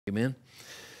Amen.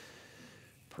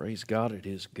 Praise God, it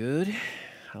is good.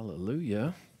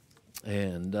 Hallelujah.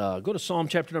 And go to Psalm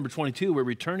chapter number 22. We're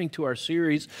returning to our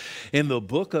series in the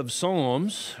book of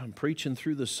Psalms. I'm preaching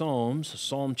through the Psalms.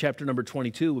 Psalm chapter number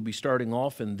 22 will be starting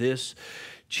off in this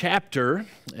chapter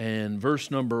and verse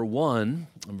number 1.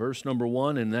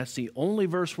 And that's the only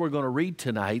verse we're going to read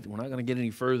tonight. We're not going to get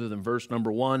any further than verse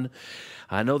number 1.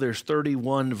 I know there's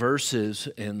 31 verses,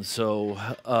 and so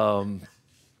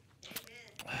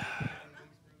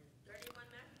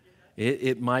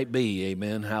It might be,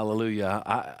 amen, hallelujah.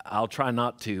 I'll try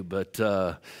not to, but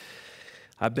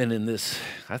I've been in this,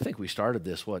 I think we started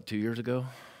this, 2 years ago?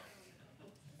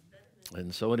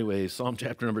 And so anyway, Psalm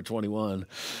chapter number 21,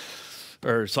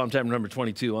 or Psalm chapter number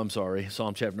 22, I'm sorry,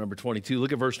 Psalm chapter number 22.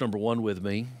 Look at verse number 1 with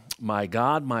me. My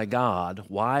God,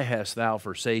 why hast thou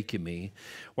forsaken me?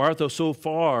 Why art thou so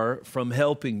far from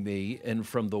helping me and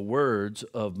from the words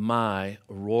of my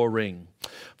roaring?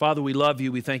 Father, we love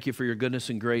you. We thank you for your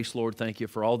goodness and grace, Lord. Thank you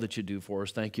for all that you do for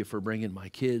us. Thank you for bringing my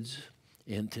kids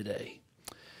in today.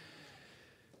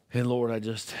 And Lord, I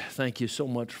just thank you so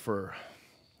much for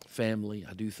family.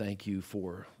 I do thank you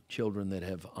for children that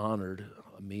have honored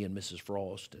me and Mrs.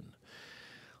 Frost. And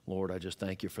Lord, I just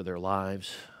thank you for their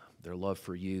lives, their love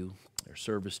for you, their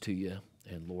service to you.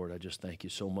 And Lord, I just thank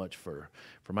you so much for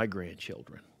my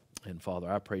grandchildren. And Father,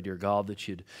 I pray, dear God, that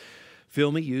you'd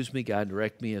fill me, use me, guide,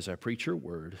 direct me as I preach your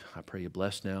word. I pray you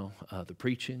bless now the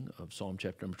preaching of Psalm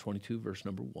chapter number 22, verse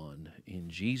number 1. In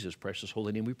Jesus' precious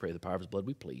holy name we pray, the power of his blood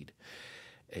we plead.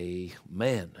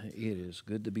 Amen. It is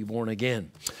good to be born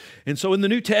again. And so in the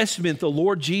New Testament, the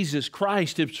Lord Jesus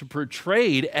Christ is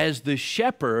portrayed as the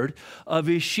shepherd of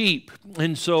his sheep.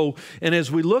 And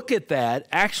as we look at that,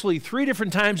 actually 3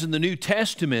 different times in the New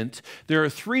Testament, there are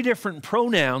 3 different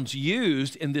pronouns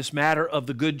used in this matter of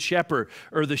the good shepherd,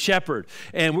 or the shepherd.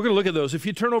 And we're going to look at those. If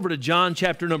you turn over to John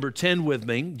chapter number 10 with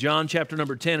me, John chapter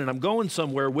number 10, and I'm going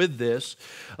somewhere with this,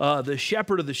 the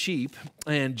shepherd of the sheep.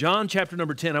 And John chapter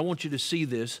number 10, I want you to see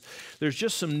this. There's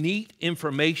just some neat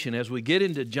information as we get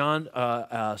into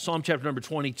Psalm chapter number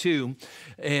 22,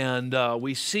 and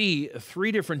we see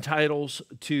 3 different titles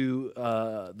to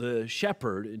the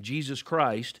shepherd, Jesus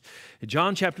Christ.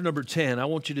 John chapter number 10, I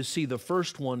want you to see the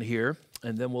first one here,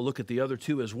 and then we'll look at the other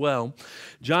 2 as well.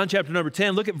 John chapter number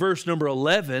 10, look at verse number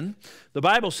 11. The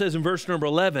Bible says in verse number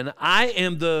 11, I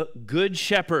am the good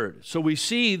shepherd. So we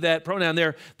see that pronoun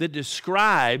there that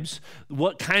describes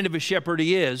what kind of a shepherd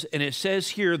he is. And it says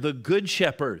here, the good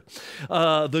shepherd.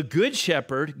 The good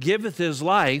shepherd giveth his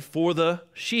life for the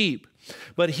sheep.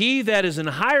 But he that is an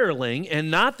hireling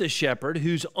and not the shepherd,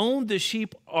 whose own the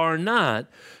sheep are not,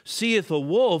 seeth a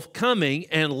wolf coming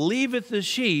and leaveth the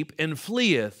sheep and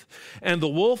fleeth. And the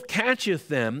wolf catcheth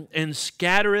them and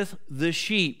scattereth the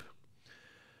sheep.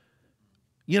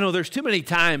 You know, there's too many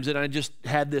times, and I just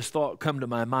had this thought come to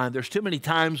my mind, there's too many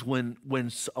times when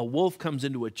a wolf comes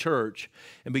into a church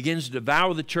and begins to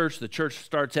devour the church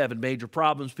starts having major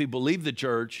problems, people leave the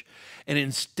church, and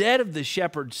instead of the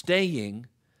shepherd staying,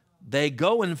 they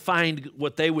go and find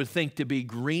what they would think to be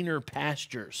greener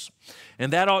pastures.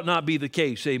 And that ought not be the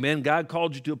case, amen? God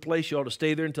called you to a place, you ought to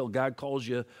stay there until God calls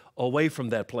you away from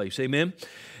that place, amen?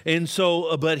 And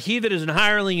so, but he that is an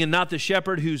hireling and not the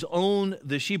shepherd, whose own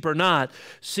the sheep are not,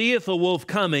 seeth the wolf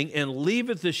coming and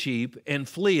leaveth the sheep and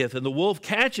fleeth, and the wolf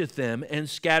catcheth them and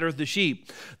scattereth the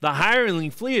sheep. The hireling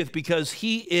fleeth because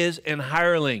he is an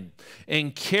hireling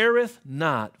and careth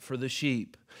not for the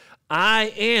sheep.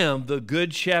 I am the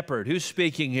good shepherd. Who's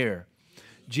speaking here?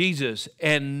 Jesus.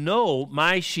 And know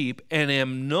my sheep, and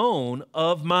am known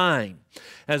of mine.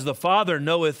 As the Father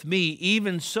knoweth me,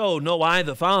 even so know I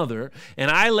the Father,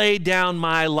 and I lay down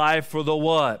my life for the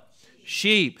what?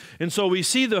 Sheep. And so we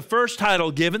see the first title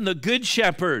given, the good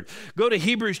shepherd. Go to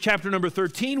Hebrews chapter number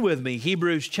 13 with me.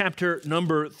 Hebrews chapter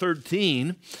number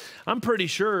 13. I'm pretty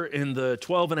sure in the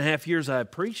 12 and a half years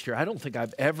I've preached here, I don't think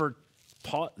I've ever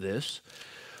taught this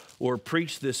or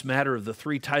preach this matter of the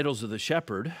 3 titles of the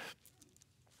shepherd.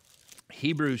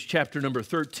 Hebrews chapter number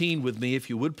 13 with me, if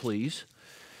you would please.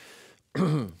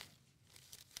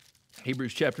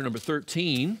 Hebrews chapter number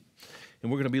 13,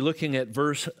 and we're going to be looking at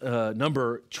verse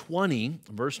number 20.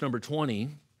 Verse number 20.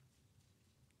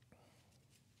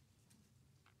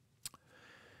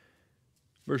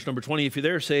 Verse number 20, if you're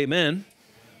there, say amen.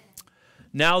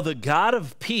 Now the God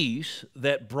of peace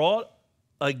that brought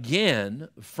again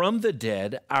from the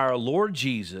dead our Lord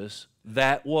Jesus,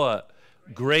 that what?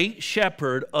 great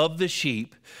shepherd of the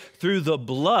sheep, through the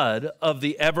blood of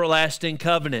the everlasting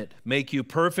covenant, make you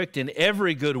perfect in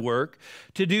every good work,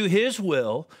 to do his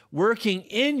will, working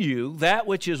in you that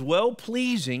which is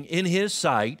well-pleasing in his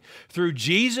sight, through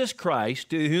Jesus Christ,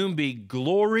 to whom be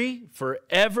glory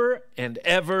forever and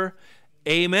ever.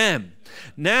 Amen.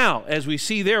 Now, as we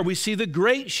see there, we see the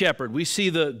great shepherd. We see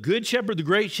the good shepherd, the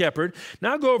great shepherd.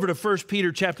 Now go over to 1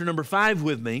 Peter chapter number 5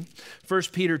 with me. 1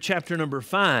 Peter chapter number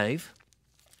 5.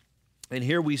 And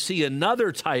here we see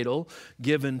another title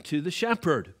given to the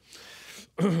shepherd.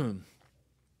 1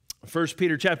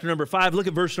 Peter chapter number 5, look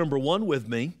at verse number 1 with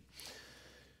me.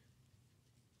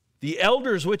 The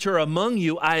elders which are among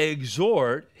you I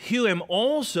exhort, who am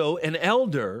also an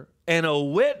elder and a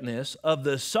witness of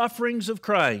the sufferings of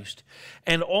Christ,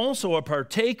 and also a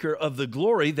partaker of the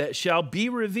glory that shall be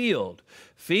revealed.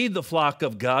 Feed the flock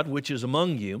of God which is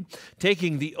among you,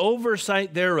 taking the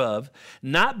oversight thereof,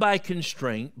 not by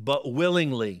constraint, but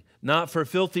willingly, not for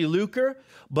filthy lucre,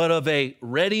 but of a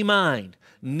ready mind,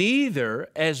 neither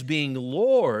as being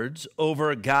lords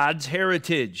over God's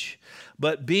heritage,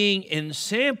 but being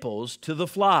ensamples to the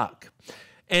flock.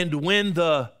 And when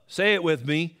the, say it with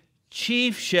me,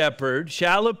 chief shepherd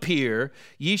shall appear,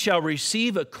 ye shall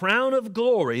receive a crown of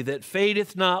glory that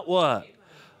fadeth not what?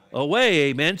 Away,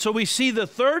 amen. So we see the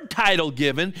third title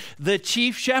given, the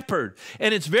chief shepherd.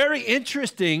 And it's very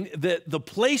interesting that the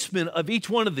placement of each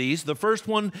one of these, the first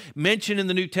one mentioned in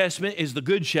the New Testament is the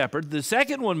good shepherd. The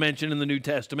second one mentioned in the New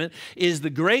Testament is the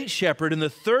great shepherd. And the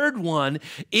third one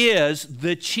is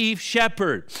the chief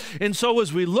shepherd. And so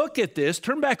as we look at this,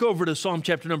 turn back over to Psalm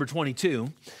chapter number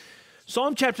 22.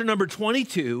 Psalm chapter number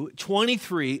 22,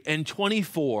 23, and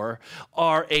 24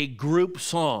 are a group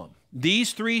psalm.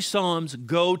 These three psalms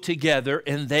go together,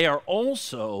 and they are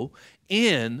also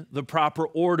in the proper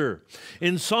order.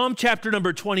 In Psalm chapter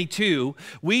number 22,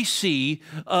 we see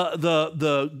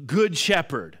the good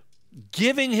shepherd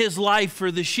giving his life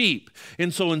for the sheep.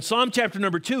 And so in Psalm chapter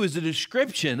number 2 is a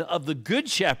description of the good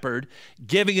shepherd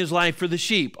giving his life for the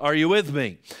sheep. Are you with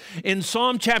me? In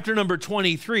Psalm chapter number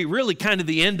 23, really kind of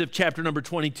the end of chapter number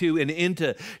 22 and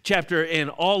into chapter and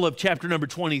all of chapter number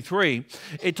 23,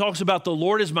 it talks about the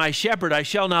Lord is my shepherd, I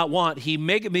shall not want. He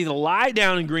maketh me to lie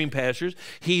down in green pastures.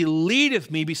 He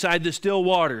leadeth me beside the still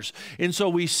waters. And so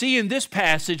we see in this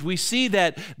passage, we see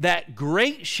that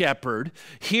great shepherd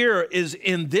here is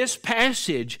in this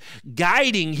passage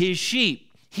guiding his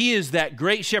sheep. He is that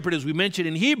great shepherd, as we mentioned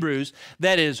in Hebrews,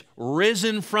 that is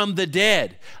risen from the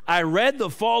dead. I read the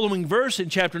following verse in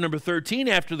chapter number 13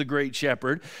 after the great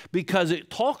shepherd because it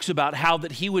talks about how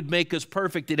that he would make us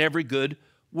perfect in every good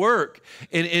work.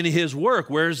 In his work,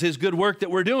 where's his good work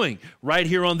that we're doing? Right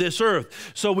here on this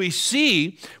earth. So we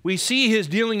see his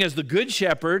dealing as the good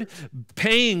shepherd,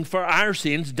 paying for our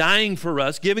sins, dying for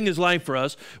us, giving his life for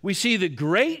us. We see the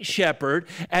great shepherd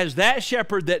as that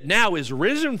shepherd that now is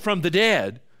risen from the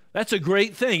dead. That's a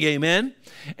great thing, amen?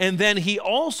 And then he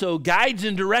also guides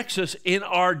and directs us in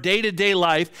our day-to-day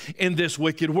life in this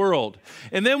wicked world.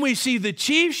 And then we see the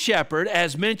chief shepherd,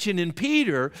 as mentioned in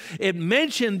Peter, it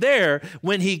mentioned there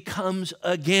when he comes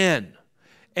again.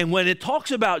 And when it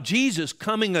talks about Jesus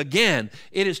coming again,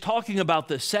 it is talking about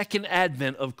the second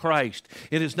advent of Christ.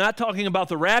 It is not talking about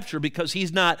the rapture because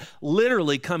he's not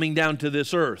literally coming down to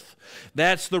this earth.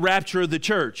 That's the rapture of the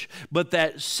church. But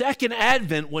that second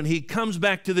advent, when he comes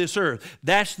back to this earth,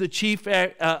 that's the chief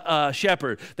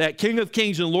shepherd, that King of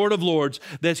Kings and Lord of Lords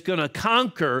that's going to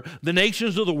conquer the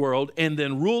nations of the world and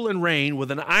then rule and reign with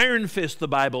an iron fist, the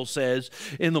Bible says,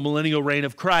 in the millennial reign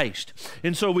of Christ.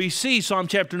 And so we see Psalm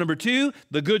chapter number 2,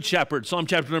 the good shepherd. Psalm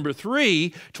chapter number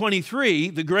 3, 23,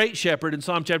 the great shepherd. And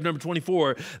Psalm chapter number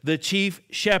 24, the chief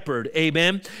shepherd.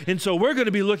 Amen. And so we're going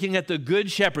to be looking at the good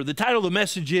shepherd. The title of the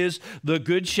message is The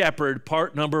Good Shepherd,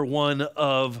 part number 1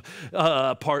 of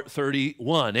part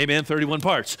 31. Amen. 31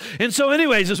 parts. And so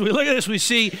anyways, as we look at this, we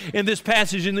see in this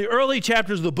passage in the early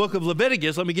chapters of the book of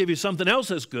Leviticus, let me give you something else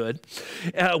that's good.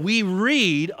 We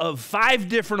read of 5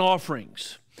 different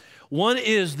offerings. One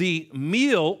is the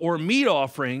meal or meat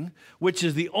offering, which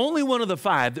is the only one of the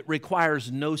 5 that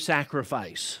requires no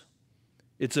sacrifice.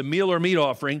 It's a meal or meat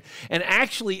offering. And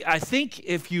actually, I think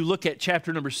if you look at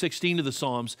chapter number 16 of the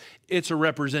Psalms, it's a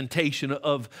representation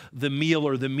of the meal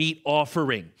or the meat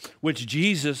offering, which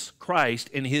Jesus Christ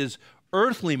in his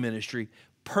earthly ministry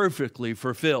perfectly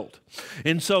fulfilled.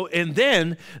 And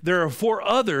then there are 4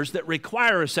 others that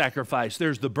require a sacrifice.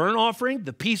 There's the burnt offering,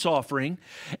 the peace offering,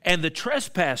 and the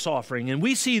trespass offering. And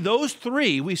we see those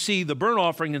 3. We see the burnt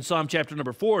offering in Psalm chapter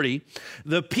number 40,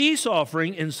 the peace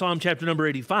offering in Psalm chapter number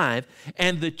 85,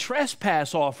 and the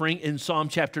trespass offering in Psalm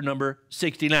chapter number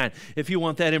 69. If you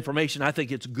want that information, I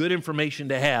think it's good information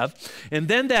to have. And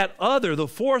then the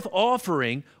 4th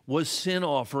offering was sin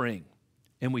offering.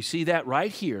 And we see that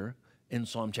right here in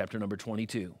Psalm chapter number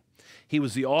 22. He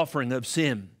was the offering of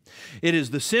sin. It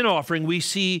is the sin offering.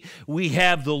 We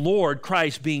have the Lord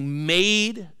Christ being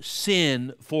made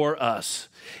sin for us.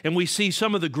 And we see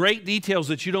some of the great details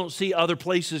that you don't see other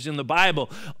places in the Bible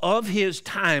of his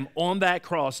time on that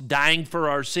cross dying for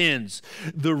our sins.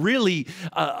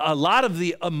 A lot of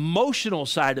the emotional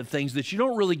side of things that you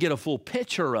don't really get a full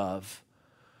picture of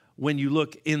when you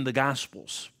look in the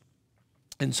Gospels.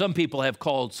 And some people have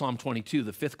called Psalm 22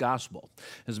 the 5th gospel,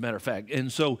 as a matter of fact.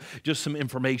 And so just some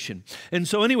information. And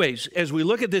so anyways, as we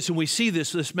look at this and we see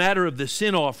this matter of the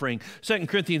sin offering, 2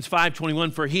 Corinthians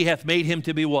 5:21, for he hath made him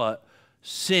to be what?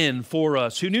 Sin for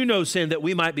us, who knew no sin, that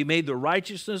we might be made the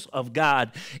righteousness of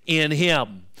God in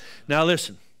him. Now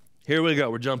listen, here we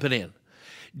go. We're jumping in.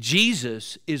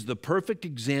 Jesus is the perfect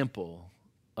example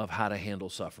of how to handle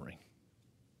suffering.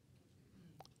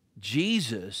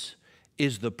 Jesus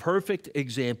is the perfect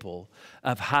example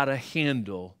of how to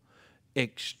handle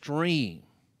extreme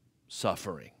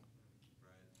suffering.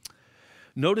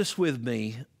 Notice with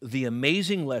me the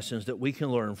amazing lessons that we can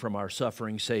learn from our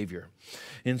suffering Savior.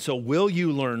 And so will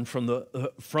you learn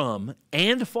from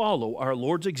and follow our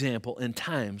Lord's example in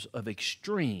times of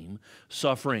extreme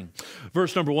suffering?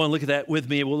 Verse number 1, look at that with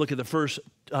me. We'll look at the first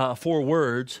 4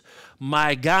 words.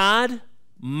 My God,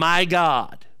 my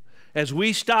God. As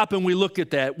we stop and we look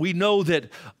at that, we know that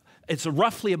it's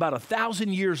roughly about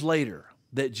 1,000 years later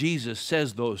that Jesus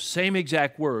says those same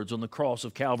exact words on the cross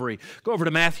of Calvary. Go over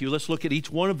to Matthew. Let's look at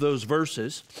each one of those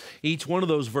verses.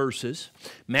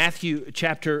 Matthew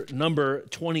chapter number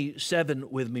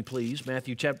 27 with me, please.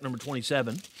 Matthew chapter number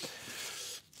 27.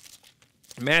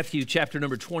 Matthew chapter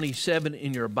number 27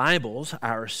 in your Bibles,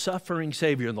 our suffering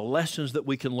Savior and the lessons that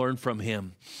we can learn from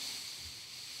him.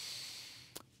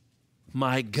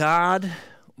 My God,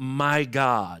 my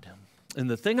God. And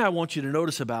the thing I want you to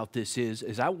notice about this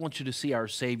is I want you to see our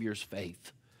Savior's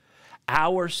faith.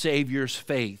 Our Savior's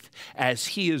faith as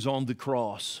he is on the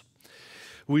cross.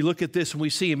 We look at this and we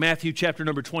see in Matthew chapter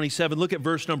number 27, look at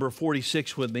verse number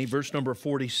 46 with me, verse number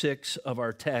 46 of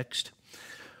our text.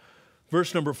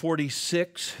 Verse number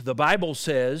 46, the Bible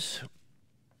says,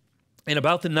 "In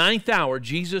about the 9th hour,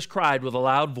 Jesus cried with a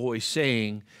loud voice,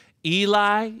 saying,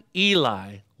 Eli,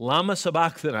 Eli, lama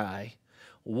sabachthani,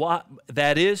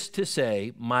 that is to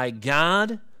say, my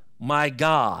God,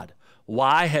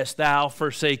 why hast thou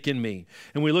forsaken me?"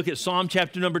 And we look at Psalm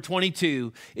chapter number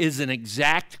 22 is an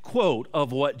exact quote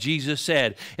of what Jesus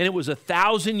said. And it was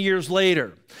 1,000 years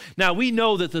later. Now, we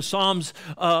know that the Psalms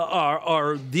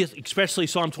especially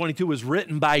Psalm 22, was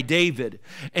written by David.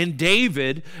 And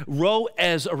David wrote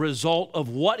as a result of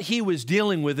what he was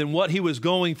dealing with and what he was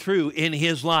going through in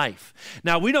his life.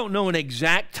 Now, we don't know an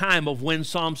exact time of when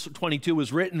Psalm 22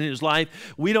 was written in his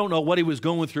life. We don't know what he was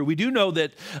going through. We do know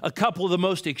that a couple of the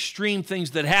most extreme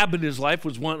things that happened in his life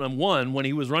was one, when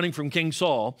he was running from King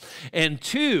Saul, and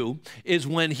 2 is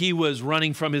when he was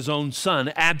running from his own son,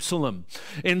 Absalom.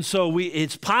 And so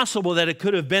it's possible that it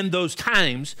could have been those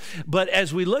times, but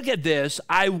as we look at this,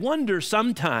 I wonder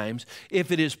sometimes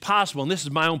if it is possible, and this is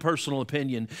my own personal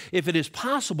opinion, if it is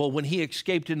possible when he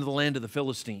escaped into the land of the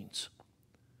Philistines.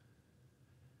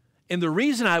 And the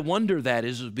reason I wonder that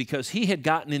is because he had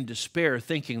gotten in despair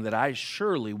thinking that I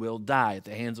surely will die at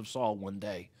the hands of Saul one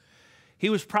day. He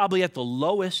was probably at the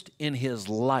lowest in his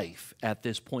life at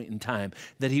this point in time,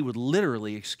 that he would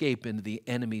literally escape into the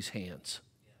enemy's hands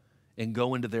and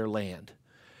go into their land.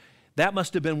 That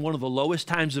must have been one of the lowest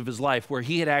times of his life where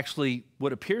he had actually,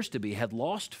 what appears to be, had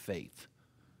lost faith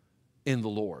in the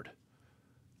Lord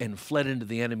and fled into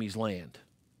the enemy's land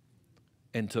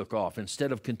and took off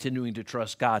instead of continuing to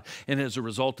trust God. And as a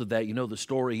result of that, you know the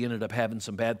story, he ended up having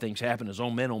some bad things happen. His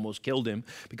own men almost killed him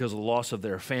because of the loss of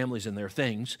their families and their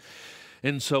things.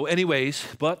 And so anyways,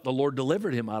 but the Lord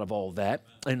delivered him out of all of that.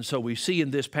 And so we see in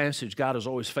this passage, God is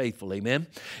always faithful, amen?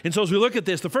 And so as we look at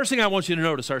this, the first thing I want you to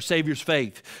notice, our Savior's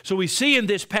faith. So we see in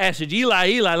this passage, Eli,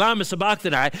 Eli, lama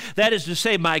sabachthani, that is to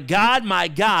say, my God,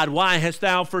 why hast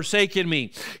thou forsaken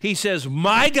me? He says,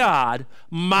 my God,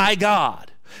 my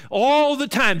God. All the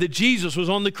time that Jesus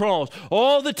was on the cross,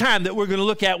 all the time that we're going to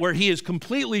look at where he is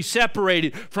completely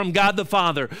separated from God the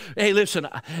Father. Hey, listen,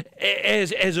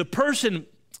 as a person,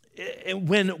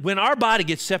 when our body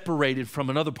gets separated from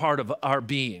another part of our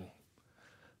being,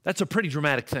 that's a pretty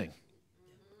dramatic thing.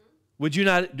 Would you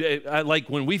not, like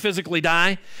when we physically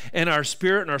die and our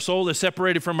spirit and our soul is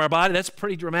separated from our body, that's a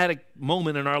pretty dramatic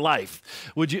moment in our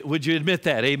life. Would you admit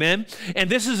that? Amen? And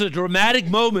this is a dramatic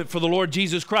moment for the Lord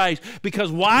Jesus Christ,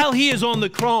 because while he is on the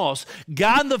cross,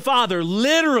 God the Father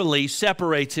literally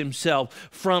separates himself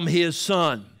from his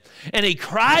Son. And he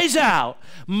cries out,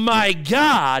 my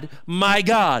God, my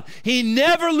God. He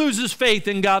never loses faith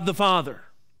in God the Father.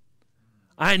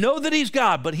 I know that he's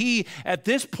God, but he, at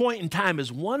this point in time, is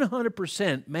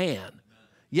 100% man,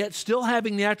 yet still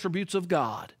having the attributes of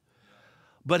God.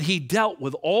 But he dealt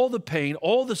with all the pain,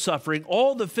 all the suffering,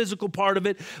 all the physical part of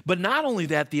it, but not only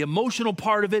that, the emotional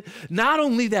part of it, not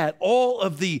only that, all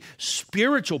of the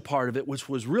spiritual part of it, which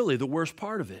was really the worst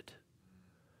part of it.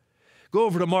 Go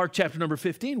over to Mark chapter number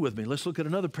 15 with me. Let's look at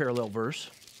another parallel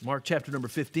verse. Mark chapter number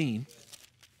 15.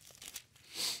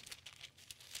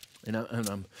 And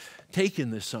I'm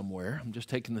taking this somewhere. I'm just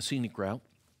taking the scenic route.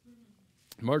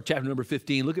 Mark chapter number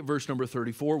 15. Look at verse number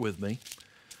 34 with me.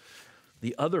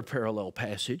 The other parallel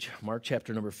passage, Mark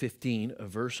chapter number 15,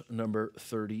 verse number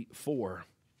 34.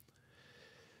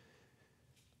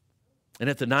 And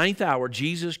at the 9th hour,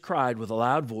 Jesus cried with a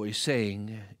loud voice,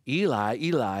 saying, Eli,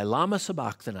 Eli, lama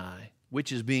sabachthani,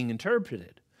 which is being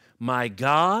interpreted, my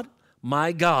God,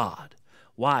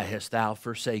 why hast thou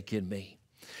forsaken me?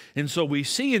 And so we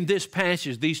see in this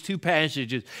passage, these two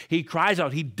passages, he cries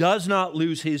out. He does not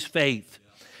lose his faith.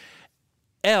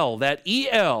 El, that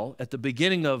E-L at the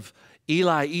beginning of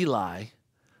Eli, Eli,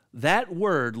 that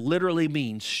word literally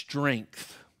means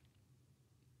strength.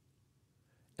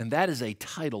 And that is a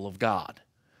title of God.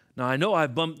 Now, I know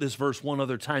I've bumped this verse one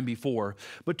other time before,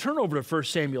 but turn over to 1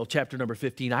 Samuel chapter number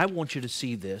 15. I want you to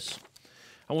see this.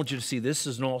 I want you to see this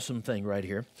is an awesome thing right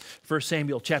here. 1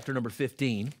 Samuel chapter number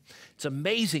 15. It's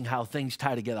amazing how things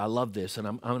tie together. I love this, and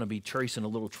I'm going to be tracing a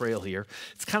little trail here.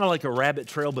 It's kind of like a rabbit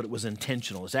trail, but it was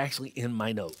intentional. It's actually in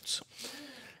my notes.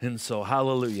 And so,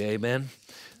 hallelujah, amen.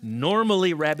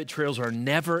 Normally, rabbit trails are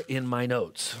never in my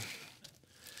notes.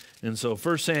 And so,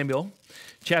 1 Samuel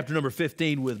chapter number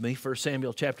 15 with me. 1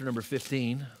 Samuel chapter number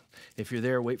 15. If you're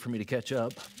there, wait for me to catch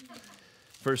up.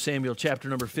 1 Samuel chapter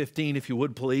number 15, if you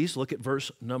would please, look at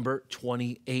verse number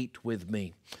 28 with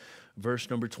me.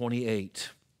 Verse number 28.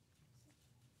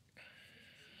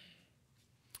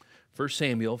 1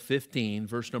 Samuel 15,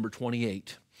 verse number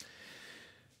 28.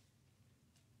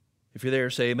 If you're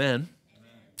there, say amen.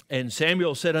 And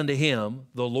Samuel said unto him,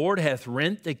 the Lord hath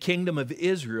rent the kingdom of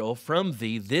Israel from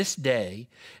thee this day,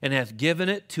 and hath given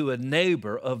it to a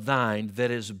neighbor of thine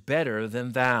that is better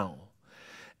than thou.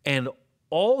 And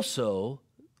also,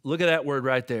 look at that word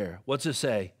right there. What's it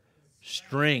say?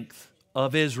 Strength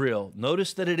of Israel.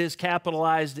 Notice that it is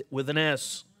capitalized with an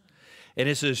S. And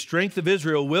it says, strength of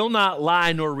Israel will not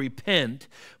lie nor repent,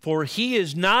 for he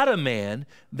is not a man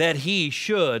that he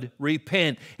should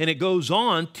repent. And it goes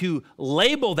on to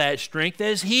label that strength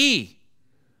as he.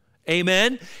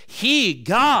 Amen? He,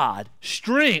 God,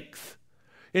 strength.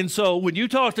 And so when you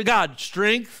talk to God,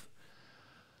 strength,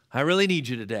 I really need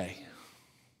you today.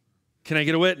 Can I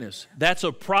get a witness? That's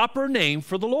a proper name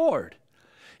for the Lord.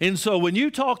 And so when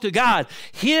you talk to God,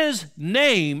 his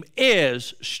name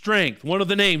is strength. One of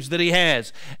the names that he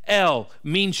has. El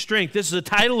means strength. This is a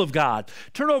title of God.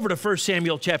 Turn over to 1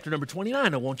 Samuel chapter number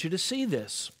 29. I want you to see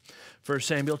this. 1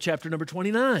 Samuel chapter number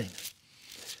 29.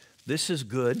 This is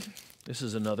good. This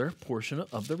is another portion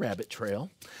of the rabbit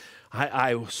trail.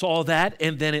 I saw that,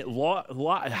 and then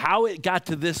how it got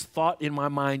to this thought in my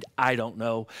mind, I don't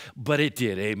know, but it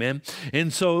did, amen?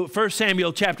 And so 1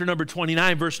 Samuel chapter number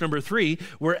 29, verse number 3,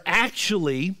 we're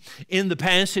actually in the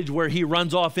passage where he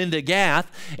runs off into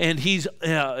Gath, and he's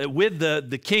with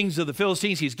the kings of the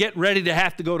Philistines. He's getting ready to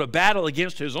have to go to battle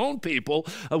against his own people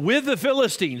with the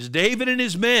Philistines, David and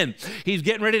his men. He's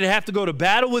getting ready to have to go to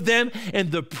battle with them,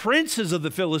 and the princes of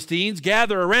the Philistines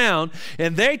gather around,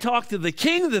 and they talk to the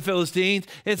king of the Philistines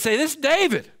and say, this is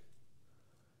David.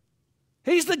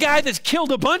 He's the guy that's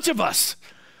killed a bunch of us.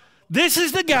 This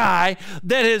is the guy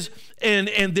that is, and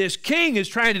this king is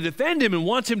trying to defend him and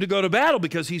wants him to go to battle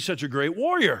because he's such a great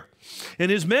warrior.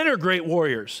 And his men are great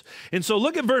warriors. And so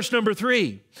look at verse number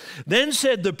 3. Then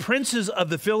said the princes of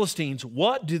the Philistines,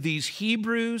 what do these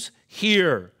Hebrews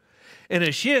hear? And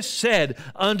Achish said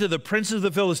unto the princes of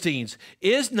the Philistines,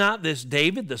 is not this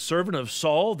David, the servant of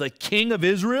Saul, the king of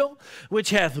Israel, which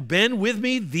hath been with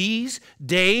me these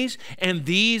days and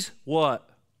these what?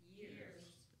 Years.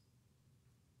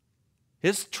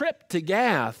 His trip to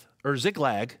Gath, or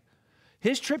Ziklag,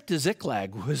 his trip to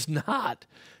Ziklag was not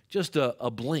just a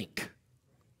blink.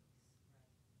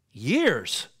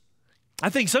 Years. I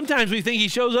think sometimes we think he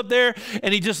shows up there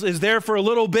and he just is there for a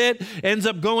little bit, ends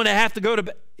up going to have to go to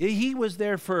bed. He was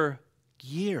there for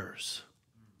years.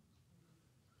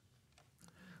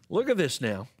 Look at this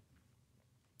now.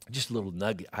 Just a little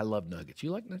nugget. I love nuggets.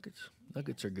 You like nuggets?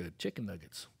 Nuggets are good. Chicken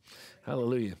nuggets.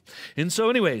 Hallelujah. And so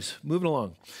anyways, moving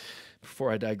along,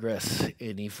 before I digress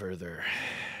any further.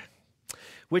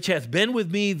 Which hath been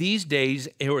with me these days,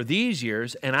 or these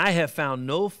years, and I have found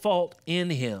no fault in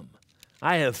him.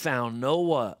 I have found no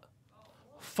what?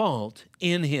 Fault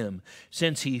in him,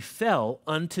 since he fell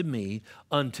unto me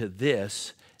unto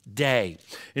this day.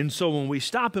 And so when we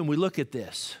stop and we look at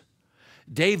this,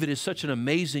 David is such an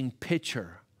amazing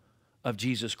picture of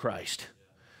Jesus Christ.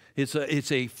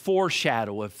 It's a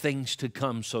foreshadow of things to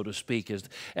come, so to speak,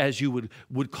 as you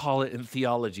would call it in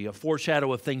theology, a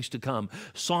foreshadow of things to come.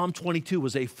 Psalm 22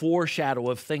 was a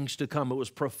foreshadow of things to come. It was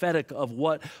prophetic of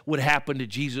what would happen to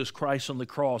Jesus Christ on the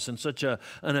cross, and such an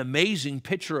amazing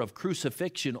picture of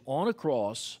crucifixion on a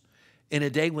cross in a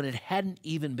day when it hadn't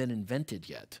even been invented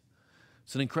yet.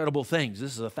 It's an incredible thing.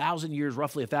 This is 1,000 years,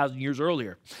 roughly 1,000 years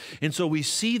earlier. And so we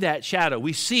see that shadow.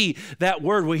 We see that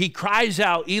word where he cries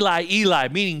out, Eli, Eli,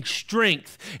 meaning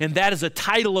strength. And that is a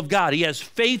title of God. He has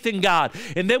faith in God.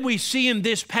 And then we see in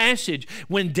this passage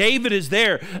when David is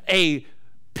there, a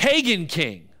pagan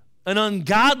king, an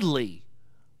ungodly,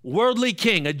 worldly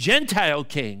king, a Gentile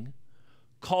king,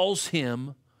 calls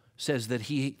him, says that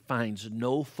he finds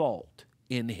no fault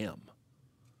in him.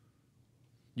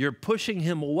 You're pushing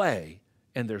him away,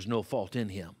 and there's no fault in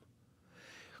him.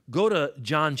 Go to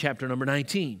John chapter number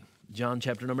 19. John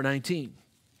chapter number 19.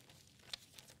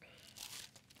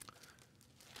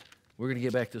 We're going to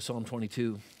get back to Psalm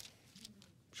 22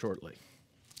 shortly.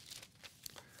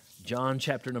 John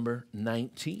chapter number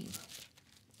 19.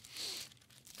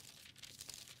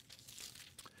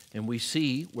 And we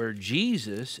see where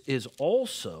Jesus is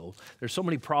also, there's so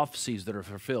many prophecies that are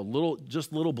fulfilled,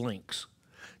 just little blinks.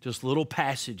 Just little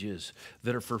passages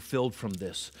that are fulfilled from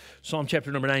this. Psalm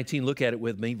chapter number 19, look at it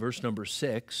with me, verse number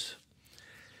 6.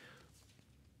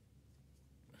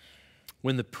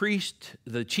 When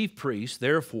the chief priest,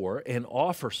 therefore, and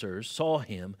officers saw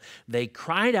him, they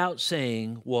cried out,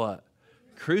 saying, what?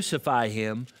 Crucify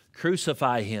him,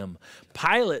 crucify him.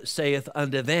 Pilate saith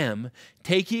unto them,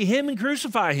 take ye him and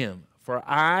crucify him, for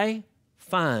I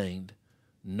find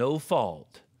no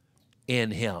fault in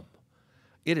him.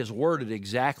 It is worded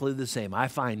exactly the same. I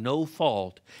find no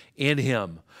fault in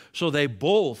him. So they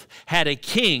both had a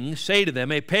king say to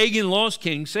them, a pagan lost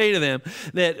king say to them,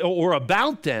 that, or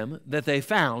about them, that they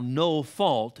found no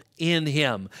fault in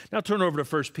him. Now turn over to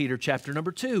 1 Peter chapter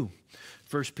number 2.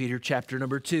 1 Peter chapter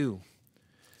number 2.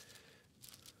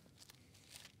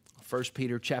 1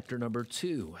 Peter chapter number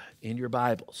 2 in your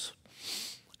Bibles.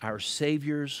 Our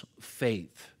Savior's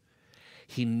faith.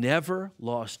 He never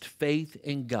lost faith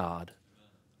in God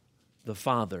the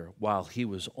Father while he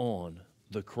was on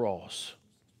the cross.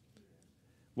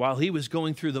 While he was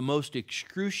going through the most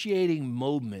excruciating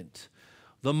moment,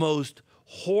 the most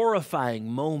horrifying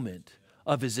moment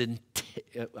of his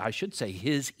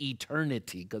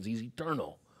eternity, because he's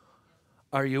eternal.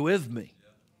 Are you with me?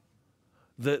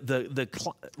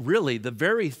 Really, the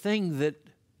very thing that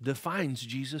defines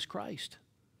Jesus Christ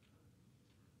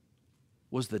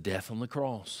was the death on the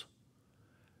cross.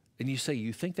 And you say,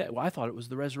 you think that? Well, I thought it was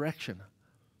the resurrection.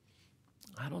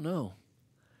 I don't know.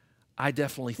 I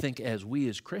definitely think as we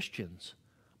as Christians,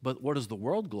 but what does the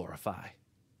world glorify?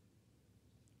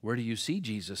 Where do you see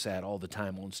Jesus at all the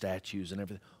time on statues and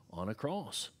everything? On a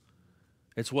cross.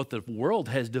 It's what the world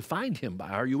has defined him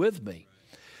by. Are you with me?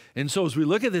 And so as we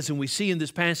look at this and we see in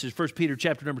this passage, 1 Peter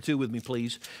chapter number 2 with me,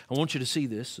 please. I want you to see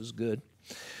this. This is good.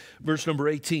 Verse number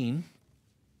 18.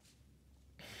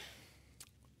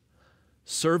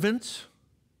 Servants,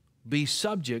 be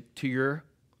subject to your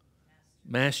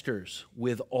masters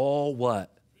with all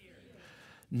what?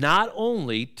 Not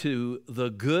only to the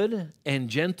good and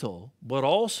gentle, but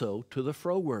also to the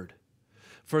froward.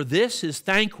 For this is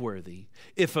thankworthy,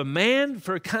 if a man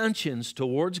for conscience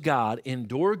towards God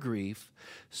endure grief,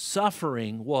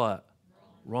 suffering what?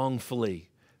 Wrongfully.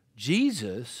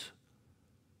 Jesus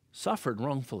suffered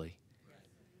wrongfully.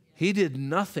 He did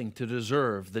nothing to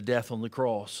deserve the death on the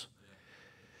cross.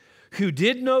 Who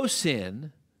did no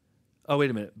sin. Oh,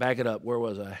 wait a minute. Back it up. Where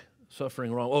was I?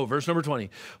 Suffering wrong. Oh, verse number 20.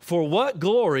 For what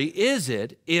glory is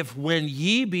it if when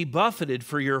ye be buffeted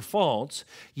for your faults,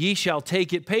 ye shall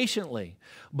take it patiently?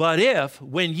 But if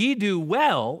when ye do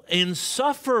well and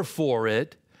suffer for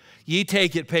it, ye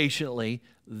take it patiently,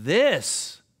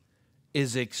 this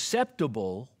is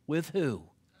acceptable with who?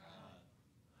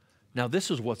 Now,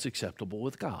 this is what's acceptable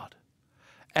with God.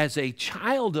 As a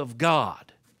child of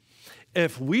God,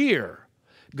 If we're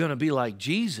going to be like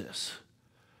Jesus,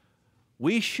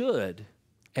 we should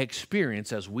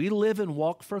experience, as we live and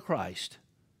walk for Christ,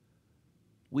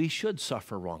 we should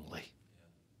suffer wrongly.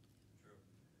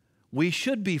 We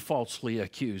should be falsely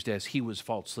accused as he was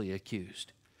falsely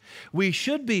accused. We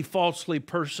should be falsely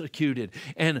persecuted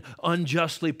and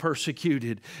unjustly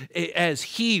persecuted as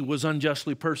he was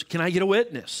unjustly persecuted. Can I get a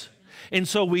witness? And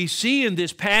so we see in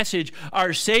this passage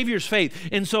our Savior's faith.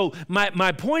 And so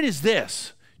my point is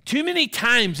this. Too many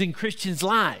times in Christians'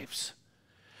 lives,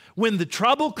 when the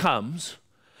trouble comes,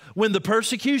 when the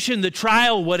persecution, the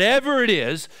trial, whatever it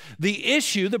is, the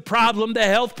issue, the problem, the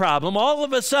health problem, all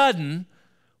of a sudden,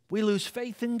 we lose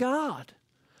faith in God.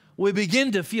 We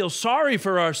begin to feel sorry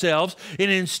for ourselves,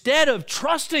 and instead of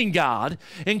trusting God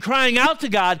and crying out to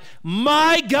God,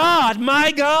 my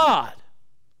God,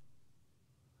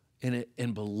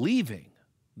 and believing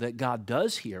that God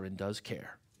does hear and does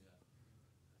care,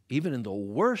 even in the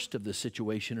worst of the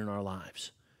situation in our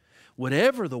lives.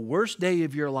 Whatever the worst day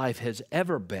of your life has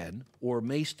ever been or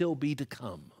may still be to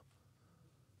come,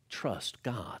 trust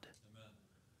God. Amen.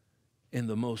 In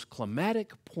the most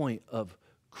climatic point of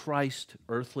Christ's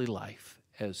earthly life,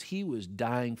 as he was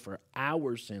dying for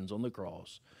our sins on the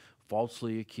cross,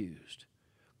 falsely accused,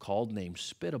 called names,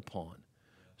 spit upon,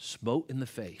 smote in the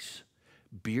face,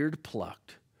 beard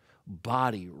plucked,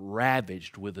 body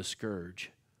ravaged with a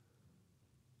scourge.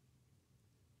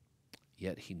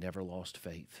 Yet he never lost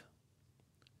faith.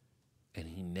 And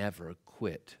he never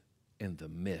quit in the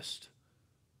midst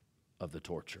of the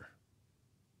torture.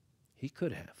 He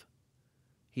could have.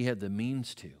 He had the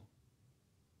means to.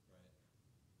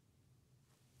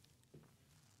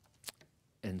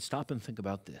 And stop and think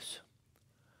about this.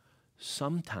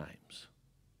 Sometimes,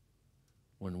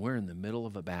 when we're in the middle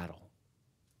of a battle,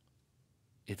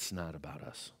 it's not about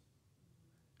us.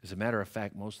 As a matter of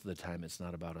fact, most of the time, it's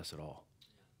not about us at all.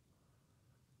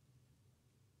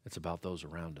 It's about those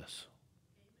around us.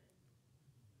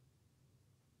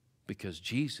 Because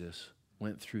Jesus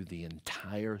went through the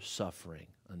entire suffering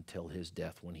until his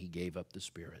death when he gave up the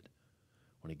spirit,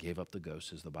 when he gave up the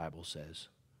ghost, as the Bible says.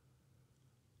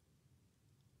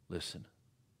 Listen,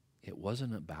 it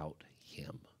wasn't about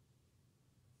him.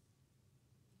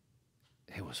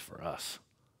 It was for us.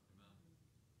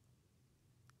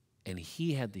 And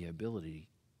he had the ability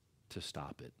to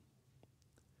stop it.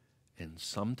 And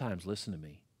sometimes, listen to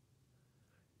me,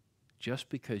 just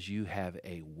because you have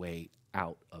a way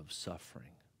out of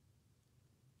suffering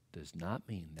does not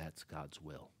mean that's God's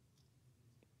will.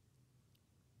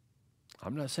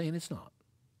 I'm not saying it's not,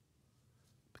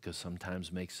 because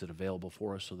sometimes makes it available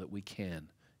for us so that we can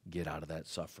get out of that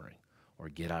suffering or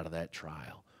get out of that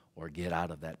trial or get out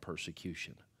of that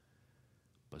persecution.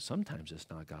 But sometimes it's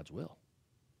not God's will.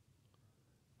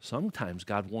 Sometimes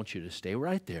God wants you to stay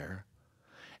right there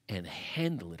and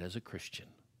handle it as a Christian,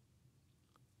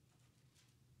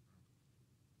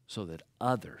 so that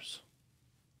others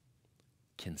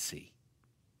can see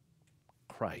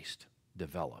Christ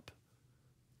develop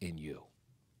in you.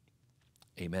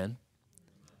 Amen?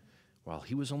 While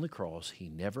he was on the cross, he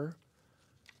never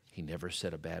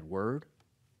said a bad word.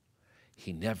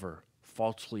 He never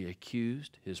falsely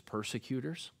accused his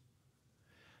persecutors.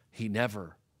 He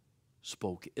never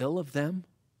spoke ill of them.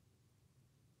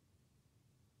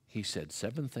 He said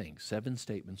 7 things, 7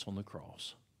 statements on the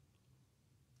cross.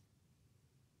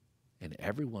 And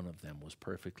every one of them was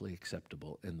perfectly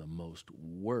acceptable in the most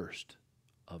worst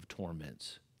of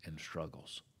torments and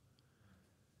struggles.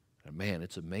 And man,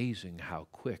 it's amazing how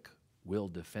quick we'll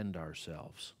defend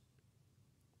ourselves.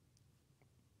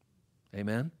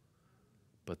 Amen?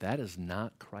 But that is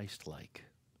not Christ-like,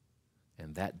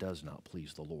 and that does not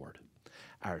please the Lord.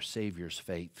 Our Savior's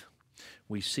faith,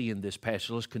 we see in this passage.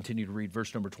 Let's continue to read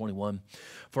verse number 21.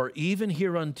 For even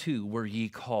hereunto were ye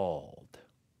called.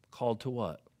 Called to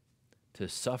what? To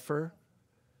suffer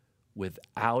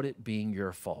without it being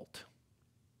your fault.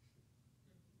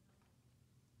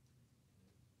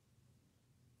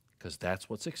 Because that's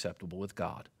what's acceptable with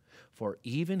God. For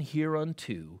even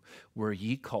hereunto were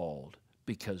ye called,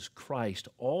 because Christ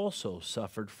also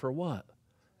suffered for what?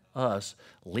 Us,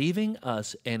 leaving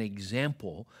us an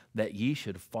example that ye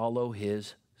should follow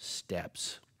his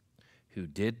steps, who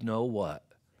did know what?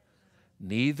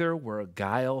 Neither were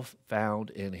guile found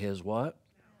in his what?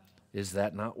 Is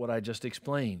that not what I just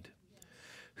explained?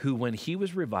 Who, when he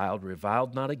was reviled,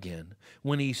 reviled not again.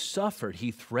 When he suffered,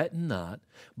 he threatened not,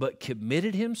 but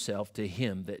committed himself to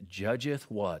him that judgeth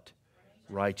what?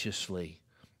 Righteously.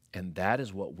 And that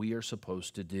is what we are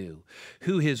supposed to do.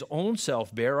 Who his own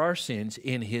self bare our sins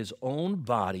in his own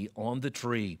body on the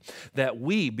tree, that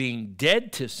we, being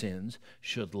dead to sins,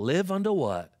 should live unto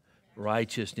what?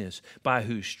 righteousness, by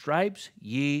whose stripes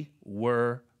ye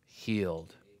were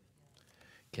healed.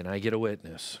 Can I get a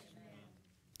witness?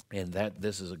 And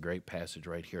this is a great passage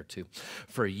right here too.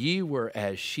 For ye were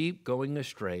as sheep going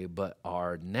astray, but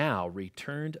are now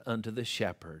returned unto the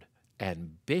shepherd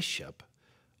and bishop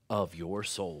of your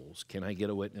souls. Can I get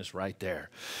a witness right there?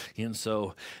 And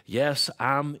so, yes,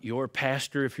 I'm your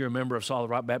pastor if you're a member of Solid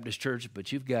Rock Baptist Church,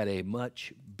 but you've got a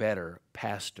much better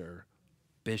pastor,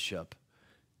 bishop,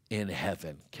 in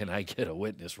heaven. Can I get a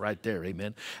witness right there?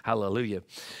 Amen. Hallelujah.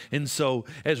 And so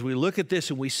as we look at this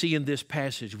and we see in this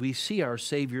passage, we see our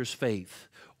Savior's faith,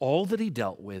 all that he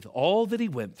dealt with, all that he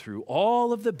went through,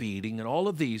 all of the beating and all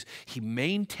of these, he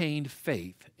maintained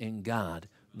faith in God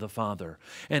the Father.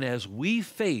 And as we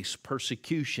face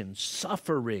persecution,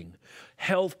 suffering,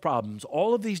 health problems,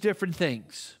 all of these different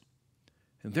things,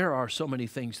 and there are so many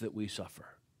things that we suffer,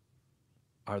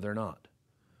 are there not?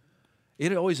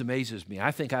 It always amazes me.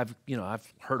 I think I've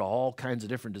heard all kinds of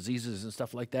different diseases and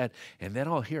stuff like that, and then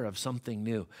I'll hear of something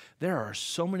new. There are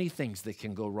so many things that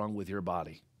can go wrong with your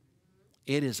body.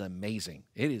 It is amazing.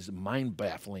 It is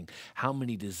mind-baffling how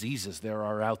many diseases there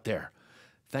are out there.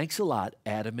 Thanks a lot,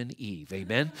 Adam and Eve,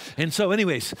 amen? And so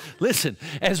anyways, listen,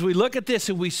 as we look at this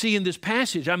and we see in this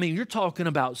passage, I mean, you're talking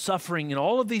about suffering in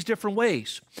all of these different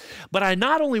ways. But I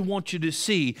not only want you to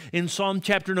see in Psalm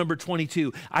chapter number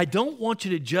 22, I don't want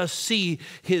you to just see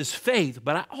his faith,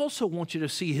 but I also want you to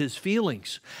see his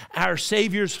feelings, our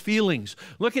Savior's feelings.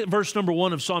 Look at verse number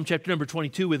 1 of Psalm chapter number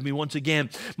 22 with me once again.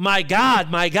 My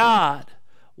God,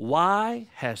 why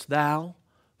hast thou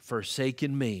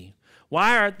forsaken me?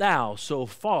 Why art thou so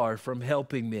far from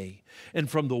helping me and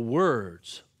from the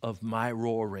words of my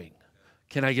roaring?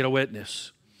 Can I get a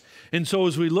witness? And so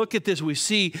as we look at this, we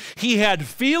see he had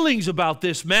feelings about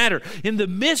this matter. In the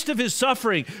midst of his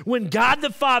suffering, when God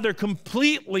the Father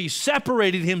completely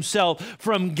separated himself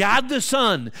from God the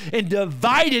Son and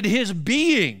divided his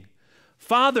being,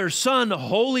 Father, Son,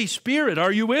 Holy Spirit,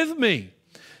 are you with me?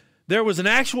 There was an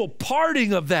actual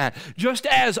parting of that, just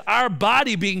as our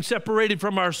body being separated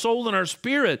from our soul and our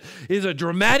spirit is a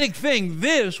dramatic thing.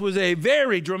 This was a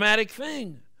very dramatic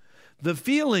thing. The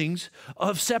feelings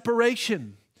of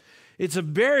separation. It's a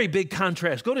very big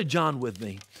contrast. Go to John with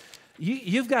me.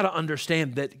 You've got to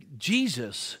understand that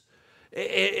Jesus,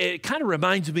 it kind of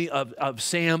reminds me of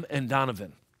Sam and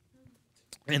Donovan.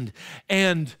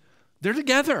 And they're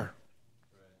together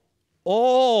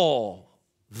all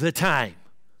the time.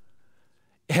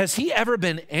 Has he ever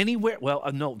been anywhere? Well,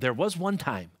 no, there was one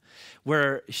time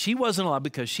where she wasn't allowed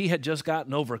because she had just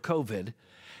gotten over COVID,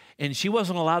 and she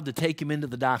wasn't allowed to take him into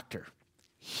the doctor.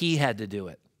 He had to do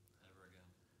it.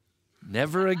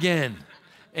 Never again.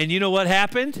 And you know what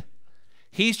happened?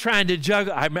 He's trying to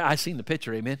juggle. I seen the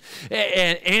picture, amen.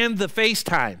 And the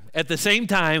FaceTime at the same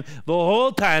time, the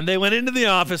whole time they went into the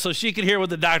office so she could hear what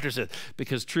the doctor said.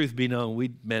 Because truth be known,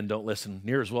 we men don't listen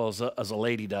near as well as a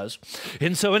lady does.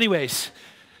 And so anyways,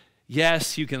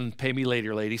 yes, you can pay me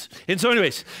later, ladies. And so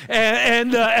anyways,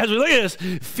 as we look at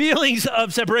this, feelings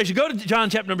of separation. Go to John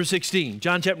chapter number 16.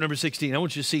 John chapter number 16. I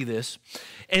want you to see this.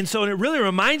 And so it really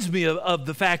reminds me of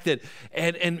the fact that,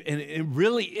 and it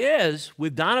really is,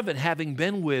 with Donovan having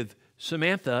been with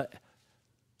Samantha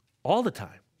all the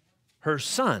time, her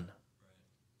son.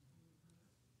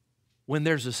 When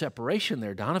there's a separation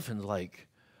there, Donovan's like,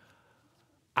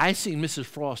 I seen Mrs.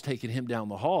 Frost taking him down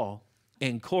the hall,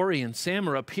 and Corey and Sam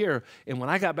are up here, and when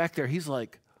I got back there, he's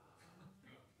like,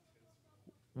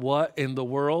 what in the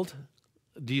world?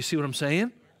 Do you see what I'm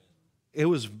saying? It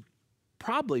was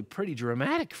probably pretty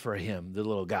dramatic for him, the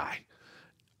little guy.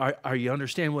 Are you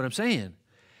understand what I'm saying?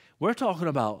 We're talking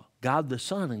about God the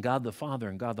Son and God the Father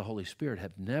and God the Holy Spirit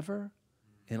have never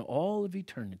in all of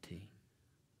eternity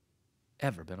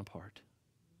ever been apart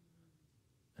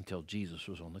until Jesus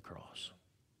was on the cross.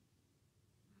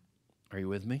 Are you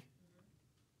with me?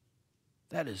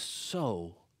 That is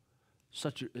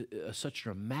such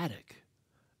dramatic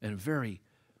and very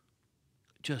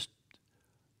just,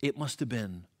 it must have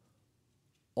been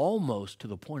almost to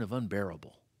the point of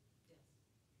unbearable.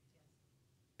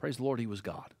 Praise the Lord, he was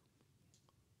God.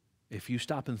 If you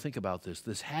stop and think about this,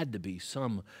 this had to be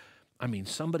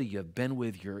somebody you've been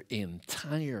with your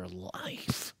entire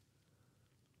life.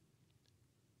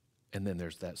 And then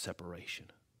there's that separation.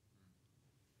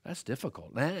 That's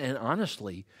difficult. And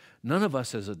honestly, none of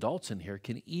us as adults in here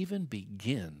can even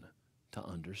begin to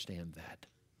understand that.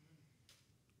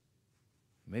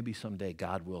 Maybe someday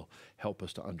God will help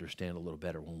us to understand a little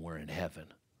better when we're in heaven.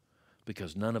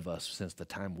 Because none of us, since the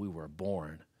time we were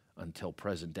born until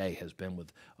present day, has been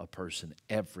with a person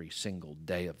every single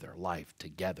day of their life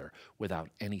together without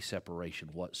any separation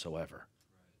whatsoever.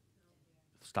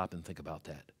 Stop and think about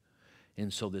that.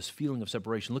 And so this feeling of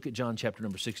separation, look at John chapter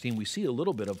number 16. We see a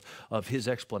little bit of his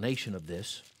explanation of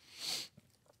this.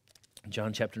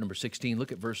 John chapter number 16,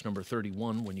 look at verse number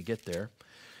 31 when you get there.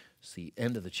 It's the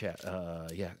end of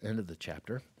the end of the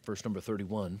chapter, verse number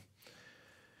 31.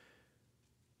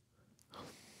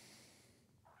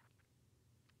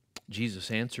 Jesus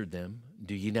answered them,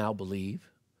 "Do ye now believe?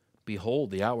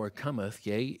 Behold, the hour cometh,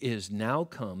 yea, is now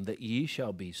come, that ye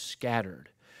shall be scattered,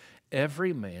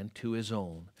 every man to his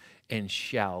own, and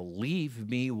shall leave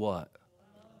me" what?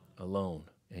 Alone.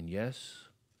 And yes,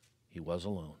 he was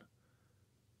alone.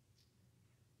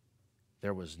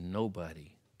 There was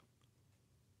nobody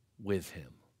with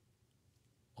him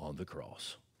on the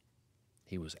cross.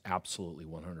 He was absolutely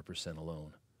 100%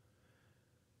 alone.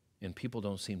 And people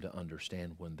don't seem to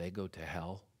understand when they go to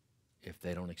hell, if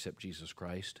they don't accept Jesus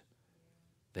Christ,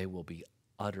 they will be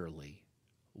utterly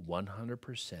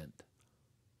 100%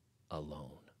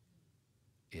 alone.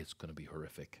 It's going to be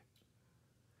horrific.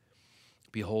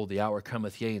 Behold, the hour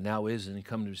cometh, yea, and now is, and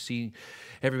come to see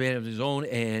every man of his own,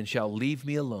 and shall leave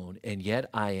me alone. And yet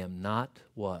I am not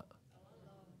what?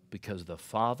 Because the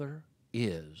Father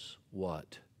is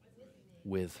what?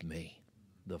 With me.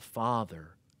 The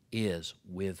Father is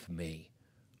with me.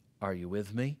 Are you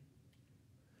with me?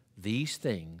 These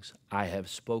things I have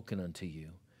spoken unto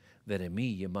you, that in me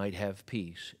you might have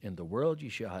peace. In the world you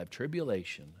shall have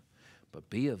tribulation, but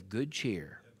be of good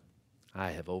cheer.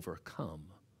 I have overcome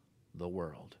the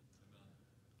world.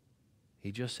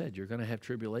 He just said, you're going to have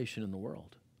tribulation in the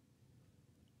world.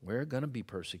 We're going to be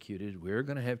persecuted. We're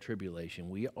going to have tribulation.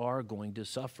 We are going to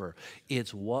suffer.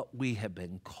 It's what we have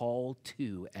been called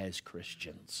to as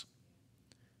Christians.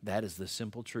 That is the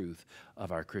simple truth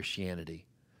of our Christianity.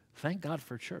 Thank God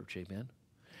for church, amen?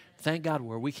 Thank God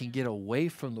where we can get away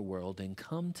from the world and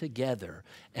come together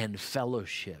and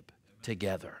fellowship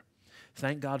together.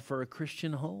 Thank God for a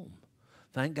Christian home.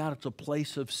 Thank God it's a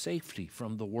place of safety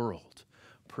from the world.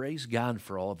 Praise God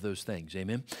for all of those things,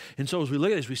 amen? And so as we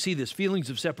look at this, we see this feelings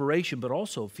of separation, but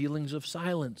also feelings of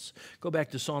silence. Go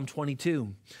back to Psalm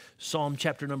 22, Psalm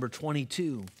chapter number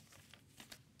 22.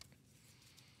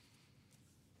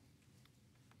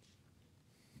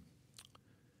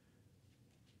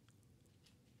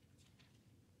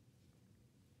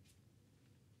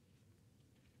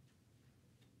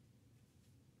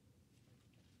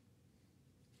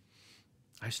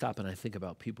 I stop and I think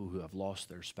about people who have lost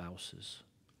their spouses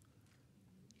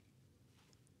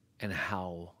and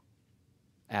how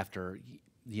after,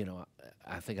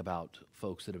 I think about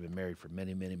folks that have been married for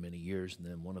many, many, many years and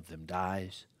then one of them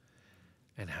dies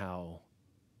and how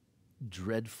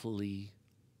dreadfully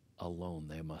alone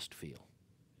they must feel.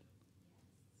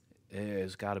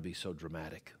 It's got to be so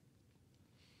dramatic.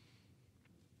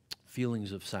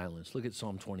 Feelings of silence. Look at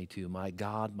Psalm 22. My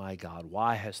God,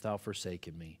 why hast thou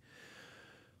forsaken me?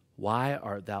 Why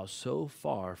art thou so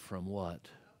far from what?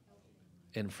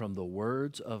 And from the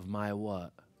words of my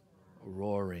what?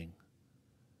 Roaring.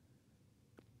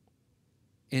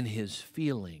 In his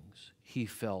feelings, he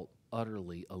felt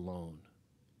utterly alone.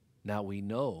 Now we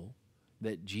know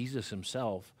that Jesus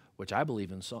himself, which I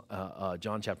believe in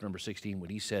John chapter number 16,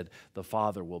 when he said, the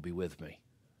Father will be with me.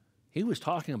 He was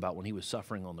talking about when he was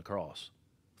suffering on the cross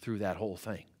through that whole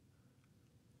thing.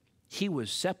 He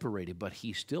was separated, but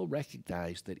he still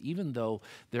recognized that even though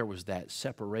there was that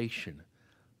separation,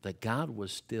 that God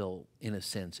was still, in a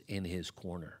sense, in his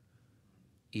corner,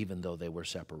 even though they were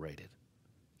separated.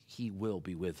 He will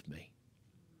be with me.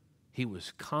 He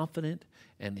was confident,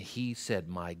 and he said,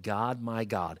 my God, my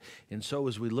God. And so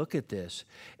as we look at this,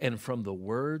 and from the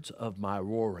words of my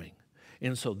roaring,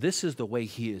 and so this is the way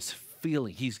he is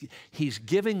feeling. He's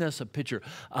giving us a picture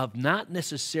of not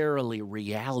necessarily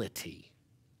reality,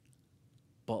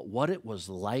 but what it was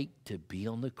like to be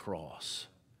on the cross.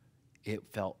 It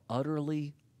felt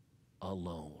utterly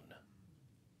alone.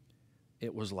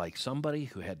 It was like somebody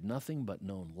who had nothing but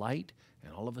known light,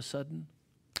 and all of a sudden,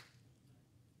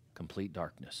 complete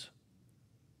darkness.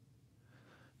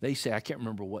 They say, I can't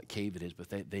remember what cave it is, but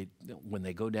they when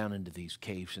they go down into these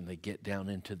caves and they get down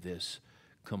into this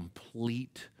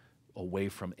complete away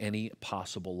from any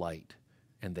possible light,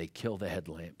 and they kill the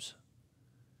headlamps.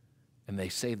 And they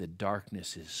say the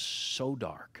darkness is so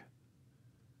dark,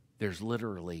 there's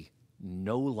literally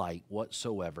no light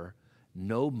whatsoever,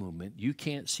 no movement. You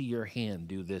can't see your hand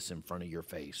do this in front of your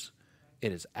face.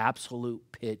 It is absolute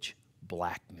pitch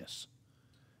blackness.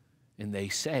 And they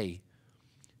say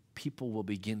people will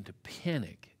begin to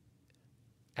panic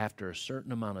after a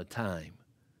certain amount of time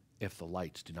if the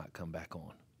lights do not come back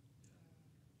on,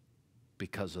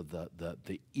 because of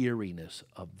the eeriness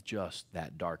of just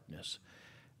that darkness.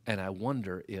 And I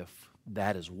wonder if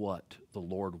that is what the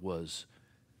Lord was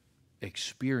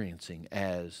experiencing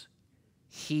as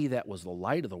he that was the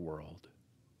light of the world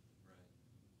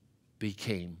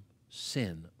became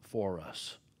sin for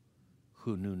us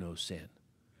who knew no sin.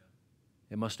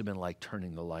 It must have been like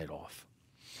turning the light off.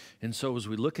 And so as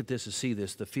we look at this and see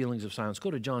this, the feelings of silence,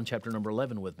 go to John chapter number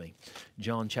 11 with me.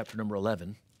 John chapter number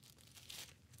 11.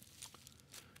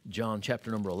 John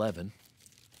chapter number 11.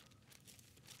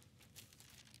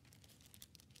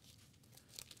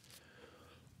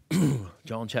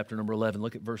 John chapter number 11,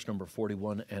 look at verse number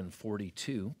 41 and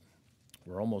 42.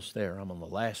 We're almost there. I'm on the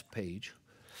last page.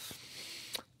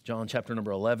 John chapter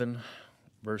number 11,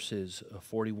 verses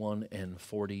 41 and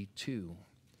 42.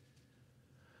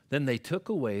 Then they took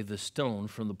away the stone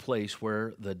from the place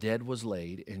where the dead was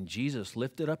laid, and Jesus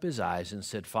lifted up his eyes and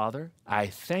said, Father, I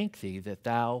thank thee that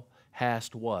thou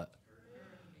hast what?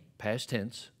 Past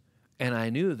tense. And I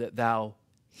knew that thou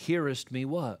hearest me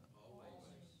what?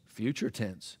 Future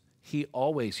tense. He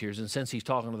always hears. And since he's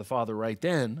talking to the Father right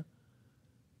then,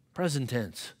 present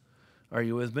tense. Are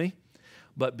you with me?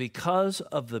 But because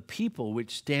of the people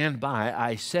which stand by,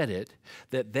 I said it,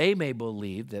 that they may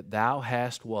believe that thou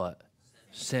hast what?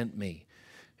 Sent me.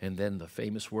 And then the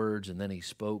famous words, and then he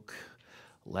spoke,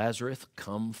 Lazarus,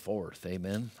 come forth.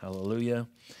 Amen. Hallelujah.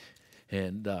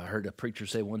 And I heard a preacher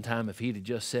say one time, if he'd have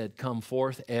just said, come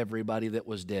forth, everybody that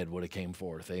was dead would have came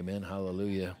forth. Amen.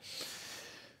 Hallelujah.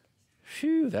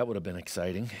 Phew, that would have been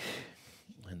exciting.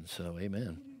 And so,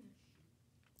 amen.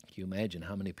 Can you imagine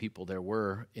how many people there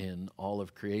were in all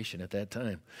of creation at that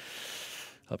time,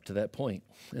 up to that point?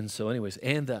 And so anyways,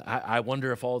 and I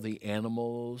wonder if all the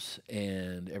animals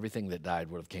and everything that died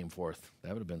would have came forth.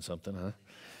 That would have been something, huh?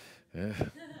 Yeah,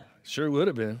 sure would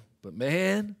have been. But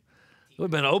man, it would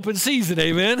have been an open season,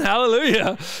 amen?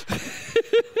 Hallelujah.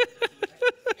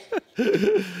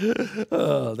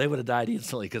 Oh, they would have died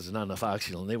instantly because there's not enough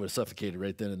oxygen, and they would have suffocated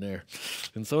right then and there.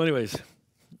 And so anyways,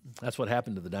 that's what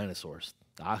happened to the dinosaurs.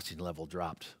 The oxygen level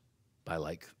dropped by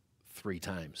like 3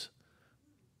 times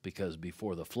because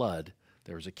before the flood,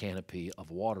 there was a canopy of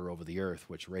water over the earth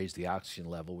which raised the oxygen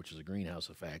level, which is a greenhouse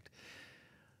effect.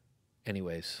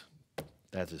 Anyways,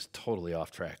 that is totally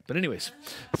off track. But anyways,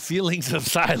 feelings of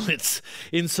silence.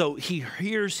 And so he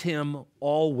hears him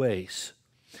always.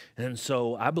 And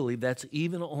so I believe that's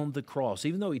even on the cross.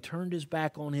 Even though he turned his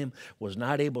back on him, was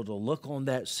not able to look on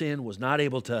that sin, was not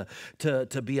able to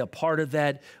be a part of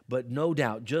that. But no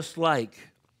doubt, just like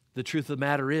the truth of the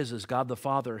matter is God the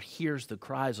Father hears the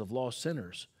cries of lost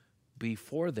sinners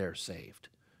before they're saved.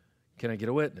 Can I get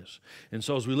a witness? And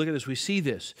so as we look at this, we see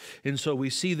this. And so we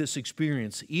see this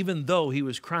experience. Even though he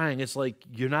was crying, it's like,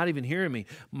 you're not even hearing me.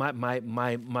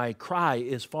 My cry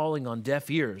is falling on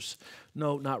deaf ears.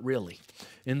 No, not really.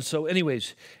 And so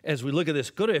anyways, as we look at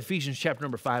this, go to Ephesians chapter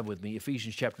number 5 with me.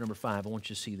 Ephesians chapter number 5. I want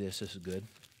you to see this. This is good.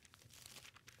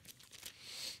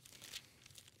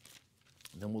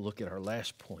 And then we'll look at our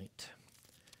last point.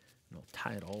 And I'll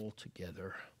tie it all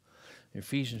together.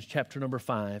 Ephesians chapter number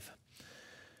 5.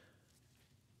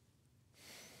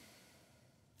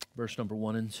 Verse number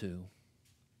 1 and 2.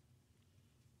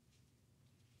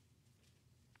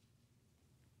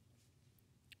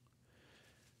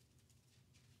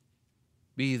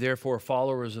 Be ye therefore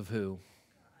followers of who?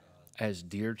 As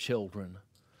dear children,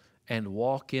 and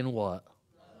walk in what?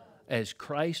 As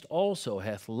Christ also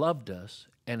hath loved us,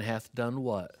 and hath done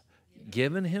what?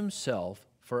 Given himself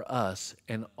for us,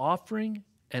 an offering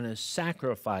and a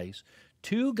sacrifice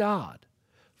to God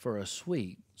for a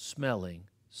sweet smelling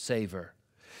savor.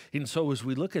 And so as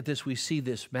we look at this, we see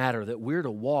this matter that we're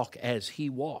to walk as he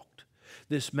walked.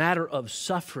 This matter of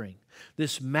suffering,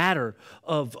 this matter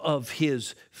of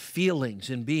his feelings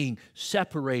and being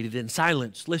separated and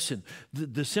silenced. Listen,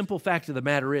 the simple fact of the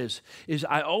matter is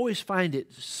I always find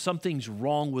it something's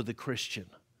wrong with a Christian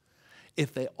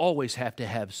if they always have to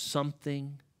have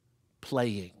something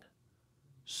playing,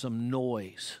 some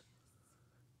noise.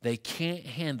 They can't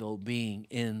handle being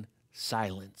in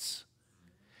silence.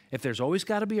 If there's always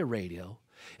got to be a radio,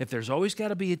 if there's always got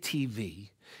to be a TV,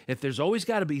 if there's always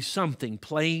got to be something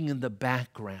playing in the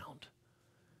background,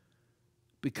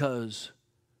 because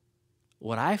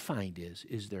what I find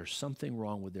is there's something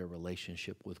wrong with their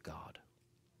relationship with God.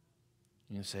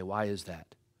 You can say, why is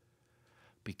that?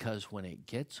 Because when it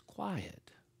gets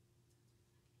quiet,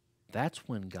 that's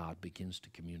when God begins to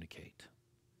communicate.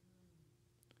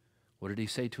 What did he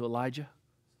say to Elijah?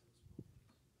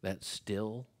 That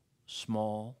still,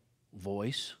 small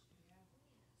voice.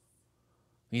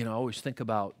 You know, I always think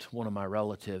about one of my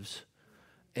relatives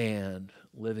and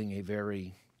living a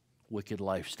very wicked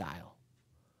lifestyle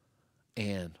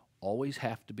and always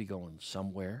have to be going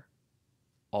somewhere,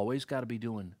 always got to be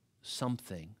doing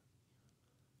something,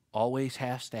 always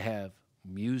has to have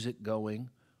music going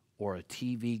or a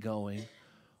TV going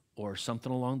or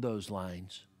something along those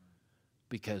lines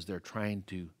because they're trying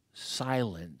to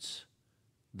silence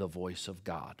the voice of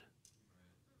God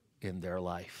in their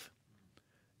life.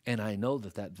 And I know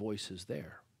that that voice is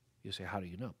there. You say, how do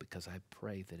you know? Because I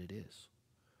pray that it is.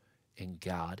 And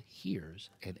God hears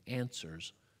and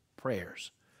answers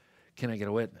prayers. Can I get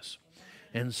a witness?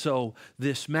 And so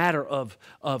this matter of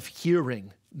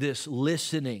hearing, this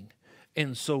listening.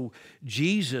 And so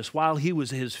Jesus, while he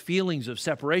was his feelings of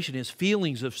separation, his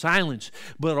feelings of silence,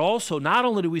 but also not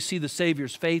only do we see the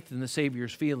Savior's faith and the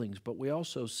Savior's feelings, but we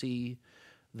also see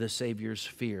the Savior's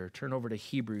fear. Turn over to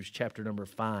Hebrews chapter number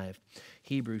 5.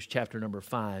 Hebrews chapter number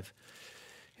 5.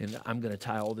 And I'm going to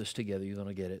tie all this together. You're going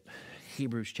to get it.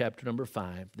 Hebrews chapter number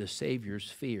 5, the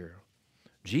Savior's fear.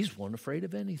 Jesus wasn't afraid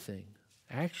of anything.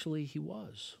 Actually, he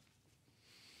was.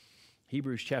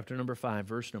 Hebrews chapter number 5,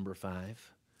 verse number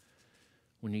 5.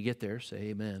 When you get there, say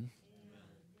amen. Amen.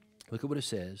 Look at what it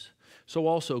says. So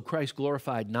also Christ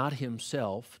glorified not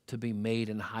himself to be made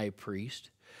an high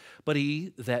priest, but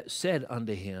he that said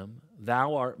unto him,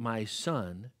 Thou art my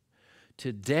son,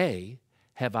 today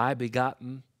have I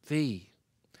begotten thee.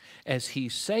 As he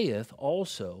saith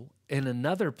also in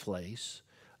another place,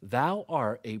 Thou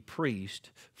art a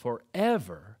priest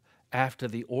forever after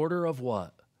the order of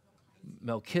what?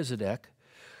 Melchizedek,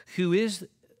 who in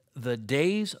the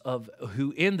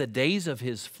days of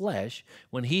his flesh,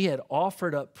 when he had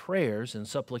offered up prayers and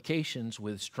supplications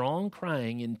with strong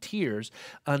crying and tears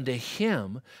unto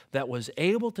him that was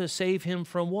able to save him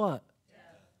from what? Death.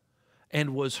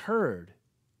 And was heard,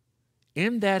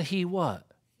 in that he what?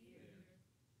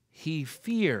 He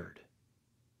feared.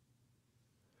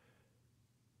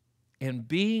 And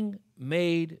being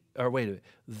made, or wait a minute,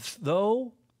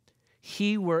 though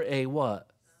he were a what?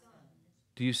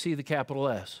 Do you see the capital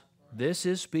S? This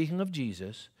is speaking of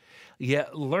Jesus.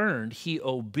 Yet learned he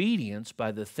obedience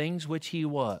by the things which he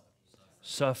what?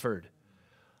 Suffered.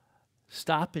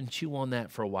 Stop and chew on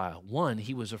that for a while. One,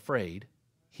 he was afraid.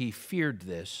 He feared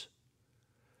this.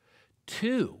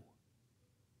 Two,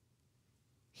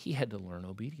 he had to learn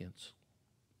obedience.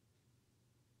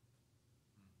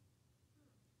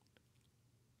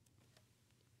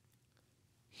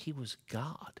 He was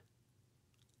God.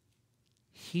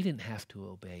 He didn't have to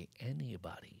obey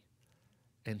anybody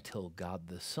until God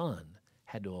the Son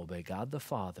had to obey God the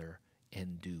Father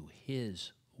and do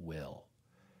his will.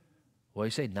 What do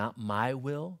you say? Not my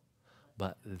will,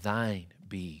 but thine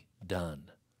be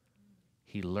done.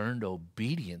 He learned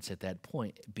obedience at that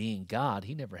point. Being God,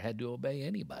 he never had to obey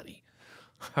anybody.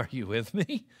 Are you with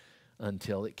me?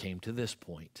 Until it came to this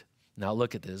point. Now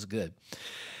look at this, good.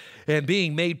 And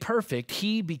being made perfect,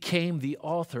 he became the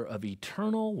author of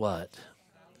eternal what?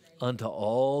 Unto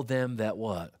all them that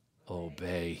what?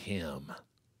 Obey him.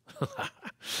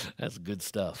 That's good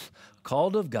stuff.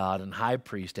 Called of God and high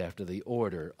priest after the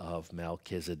order of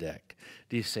Melchizedek.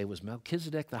 Do you say, was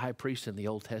Melchizedek the high priest in the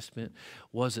Old Testament?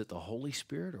 Was it the Holy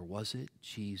Spirit or was it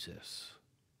Jesus?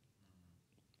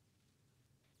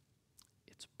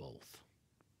 It's both.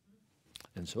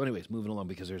 And so anyways, moving along,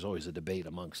 because there's always a debate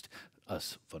amongst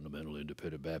us fundamental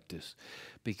independent Baptists,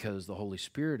 because the Holy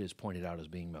Spirit is pointed out as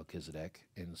being Melchizedek,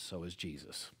 and so is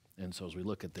Jesus. And so as we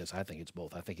look at this, I think it's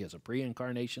both. I think it's a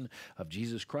pre-incarnation of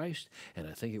Jesus Christ, and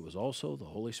I think it was also the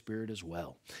Holy Spirit as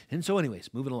well. And so anyways,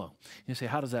 moving along. You say,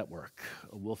 how does that work?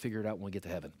 We'll figure it out when we get to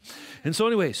heaven. And so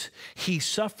anyways, he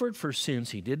suffered for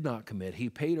sins he did not commit. He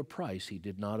paid a price he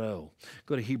did not owe.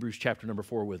 Go to Hebrews chapter number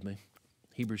 4 with me.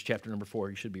 Hebrews chapter number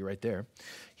 4. You should be right there.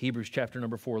 Hebrews chapter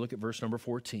number 4. Look at verse number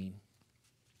 14.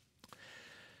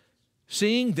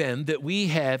 Seeing then that we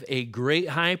have a great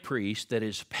high priest that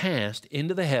is passed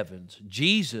into the heavens,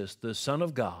 Jesus, the Son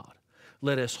of God,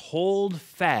 let us hold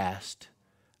fast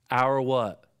our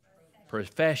what?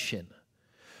 Profession.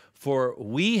 For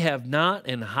we have not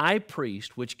an high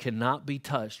priest which cannot be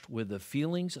touched with the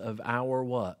feelings of our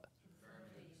what?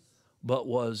 But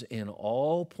was in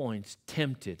all points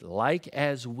tempted, like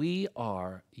as we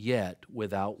are, yet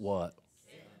without what?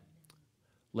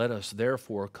 Let us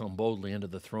therefore come boldly unto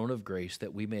the throne of grace,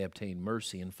 that we may obtain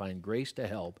mercy and find grace to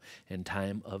help in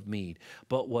time of need.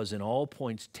 But was in all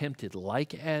points tempted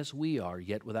like as we are,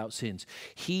 yet without sins.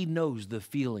 He knows the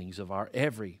feelings of our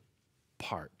every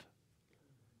part.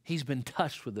 He's been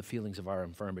touched with the feelings of our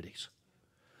infirmities.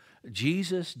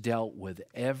 Jesus dealt with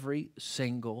every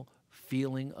single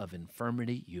feeling of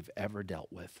infirmity you've ever dealt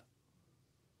with.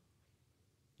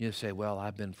 You say, well,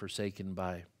 I've been forsaken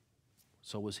by,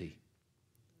 so was he.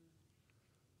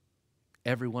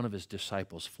 Every one of his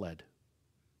disciples fled.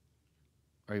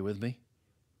 Are you with me?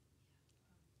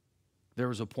 There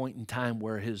was a point in time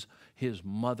where his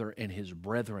mother and his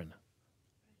brethren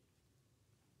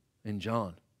and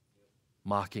John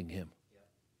mocking him.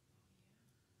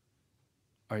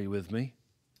 Are you with me?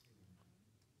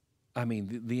 I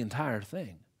mean, the entire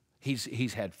thing.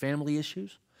 He's had family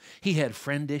issues. He had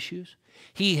friend issues.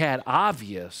 He had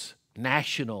obvious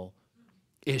national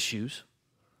issues.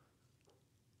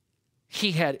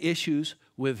 He had issues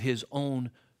with his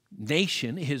own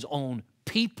nation, his own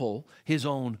people, his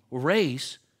own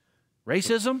race.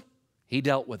 Racism, he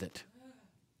dealt with it.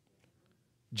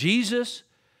 Jesus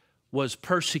was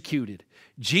persecuted.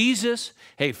 Jesus,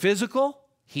 physical,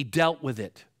 he dealt with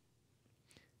it.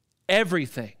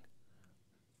 Everything.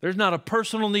 There's not a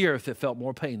person on the earth that felt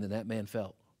more pain than that man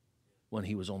felt when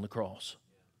he was on the cross.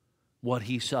 What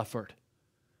he suffered.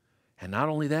 And not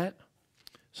only that,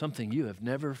 something you have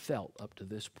never felt up to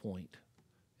this point.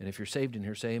 And if you're saved in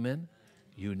here, say amen.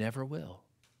 You never will.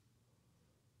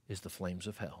 Is the flames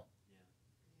of hell.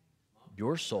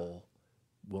 Your soul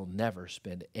will never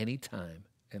spend any time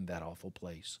in that awful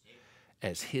place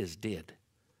as his did.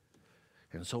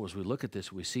 And so as we look at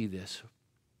this, we see this.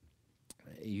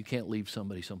 You can't leave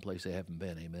somebody someplace they haven't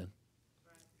been, amen?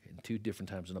 In two different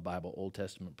times in the Bible, Old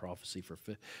Testament prophecy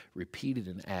repeated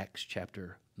in Acts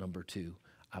chapter number 2,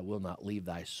 I will not leave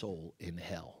thy soul in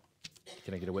hell.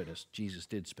 Can I get a witness? Jesus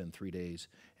did spend 3 days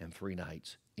and 3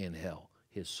 nights in hell.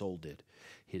 His soul did.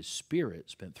 His spirit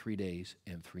spent 3 days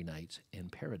and 3 nights in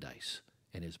paradise.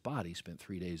 And his body spent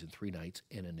 3 days and 3 nights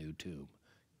in a new tomb.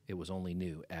 It was only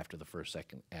new after the first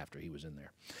second after he was in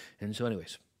there. And so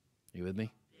anyways, you with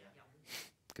me?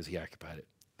 Because he occupied it.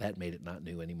 That made it not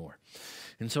new anymore.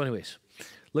 And so anyways,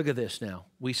 look at this now.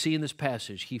 We see in this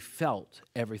passage, he felt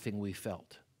everything we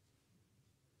felt.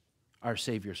 Our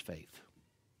Savior's faith.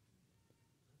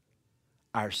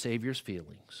 Our Savior's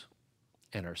feelings.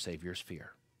 And our Savior's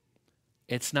fear.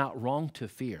 It's not wrong to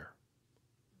fear.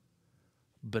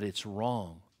 But it's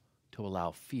wrong to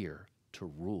allow fear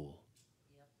to rule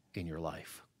in your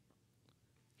life.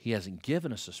 He hasn't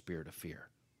given us a spirit of fear.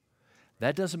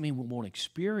 That doesn't mean we won't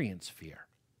experience fear.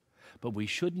 But we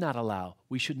should not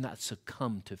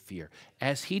succumb to fear.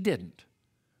 As he didn't.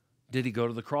 Did he go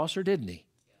to the cross or didn't he?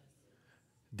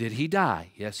 Did he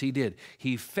die? Yes, he did.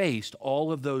 He faced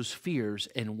all of those fears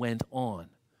and went on.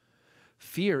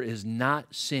 Fear is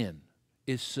not sin.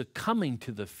 It's succumbing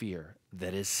to the fear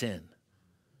that is sin.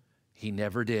 He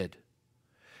never did.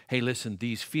 Hey, listen,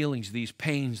 these feelings, these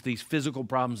pains, these physical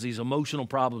problems, these emotional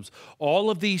problems, all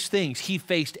of these things, he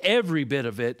faced every bit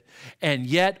of it, and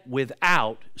yet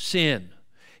without sin.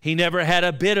 He never had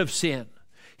a bit of sin.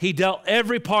 He dealt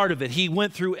every part of it. He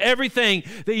went through everything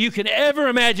that you can ever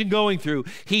imagine going through.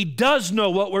 He does know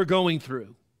what we're going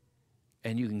through,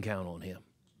 and you can count on him.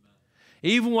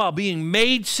 Even while being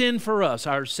made sin for us,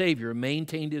 our Savior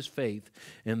maintained his faith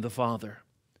in the Father.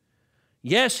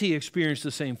 Yes, he experienced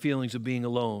the same feelings of being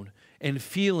alone and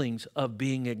feelings of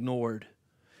being ignored.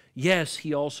 Yes,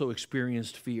 he also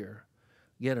experienced fear.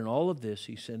 Yet in all of this,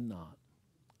 he sinned not.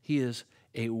 He is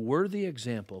a worthy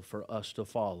example for us to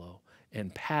follow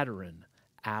and pattern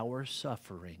our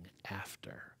suffering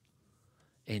after.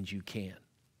 And you can.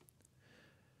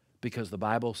 Because the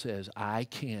Bible says, I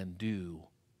can do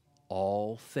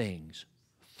all things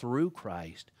through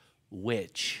Christ,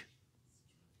 which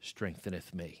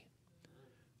strengtheneth me.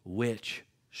 Which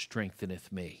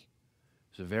strengtheneth me.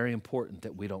 It's very important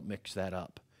that we don't mix that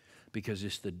up, because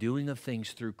it's the doing of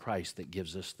things through Christ that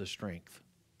gives us the strength.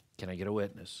 Can I get a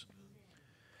witness?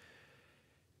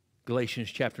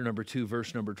 Galatians chapter number 2,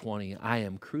 verse number 20. I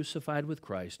am crucified with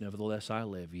Christ, nevertheless I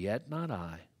live, yet not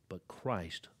I, but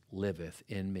Christ liveth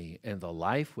in me. And the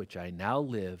life which I now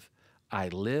live, I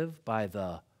live by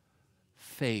the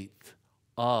faith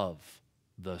of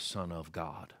the Son of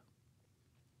God.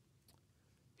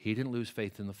 He didn't lose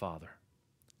faith in the Father.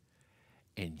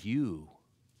 And you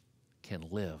can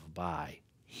live by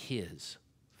his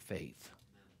faith.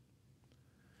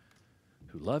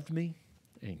 Who loved me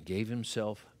and gave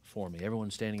himself for me.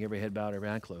 Everyone standing, every head bowed, every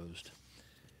eye closed.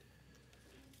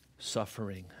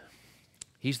 Suffering.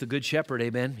 He's the good shepherd,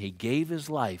 amen. He gave his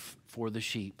life for the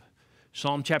sheep.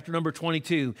 Psalm chapter number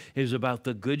 22 is about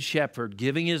the good shepherd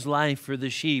giving his life for the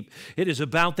sheep. It is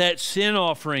about that sin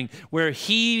offering where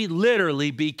he literally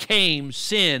became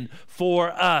sin for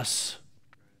us.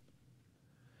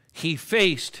 He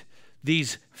faced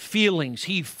these feelings.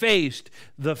 He faced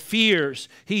the fears.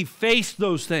 He faced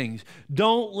those things.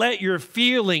 Don't let your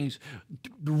feelings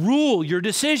rule your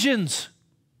decisions.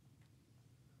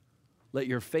 Let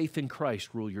your faith in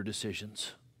Christ rule your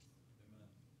decisions.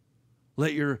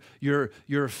 Let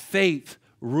your faith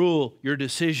rule your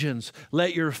decisions.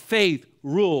 Let your faith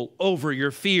rule over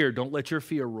your fear. Don't let your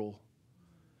fear rule.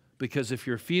 Because if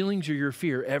your feelings or your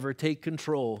fear ever take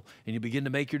control and you begin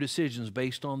to make your decisions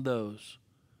based on those,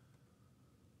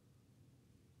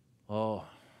 oh,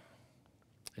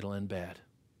 it'll end bad.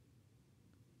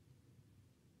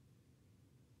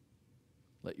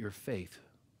 Let your faith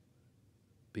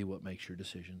be what makes your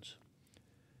decisions.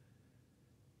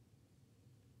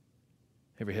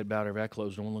 Every head bowed, every eye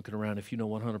closed, no one looking around. If you know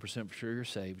 100% for sure you're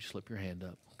saved, you slip your hand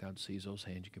up. God sees those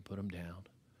hands. You can put them down.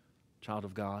 Child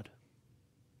of God,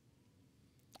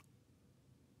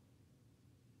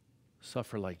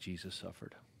 suffer like Jesus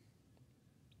suffered.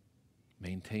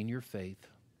 Maintain your faith.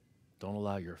 Don't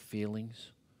allow your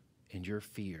feelings and your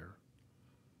fear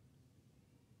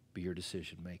be your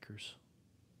decision makers.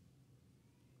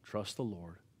 Trust the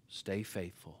Lord. Stay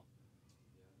faithful.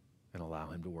 And allow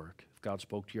Him to work. If God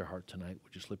spoke to your heart tonight,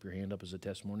 would you slip your hand up as a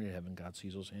testimony to heaven? God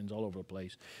sees those hands all over the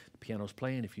place. The piano's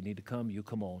playing. If you need to come, you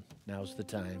come on. Now's the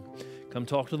time. Come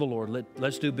talk to the Lord.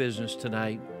 Let's do business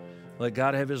tonight. Let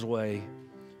God have His way.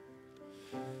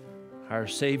 Our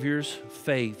Savior's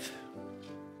faith.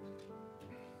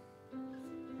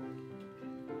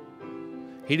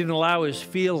 He didn't allow His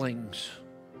feelings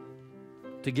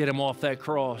to get Him off that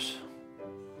cross.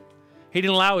 He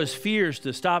didn't allow His fears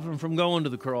to stop Him from going to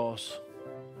the cross.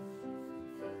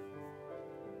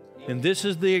 And this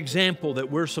is the example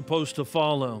that we're supposed to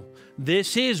follow.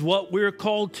 This is what we're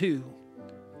called to.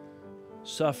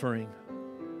 Suffering,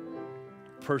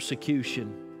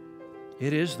 persecution.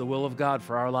 It is the will of God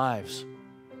for our lives.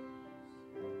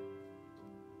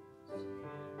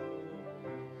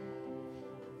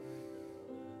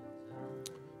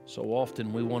 So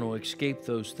often we want to escape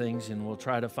those things and we'll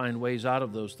try to find ways out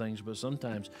of those things, but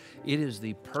sometimes it is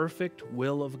the perfect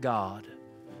will of God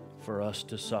for us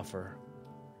to suffer.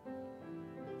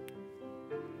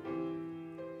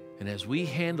 And as we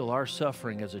handle our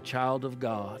suffering as a child of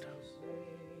God,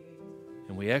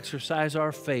 and we exercise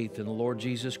our faith in the Lord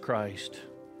Jesus Christ,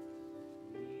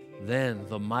 then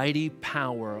the mighty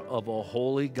power of a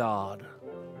holy God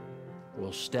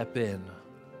will step in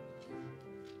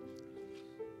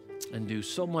and do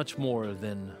so much more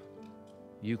than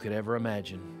you could ever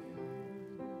imagine.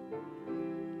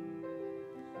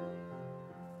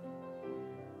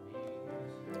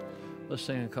 Let's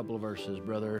sing a couple of verses,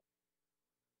 brother.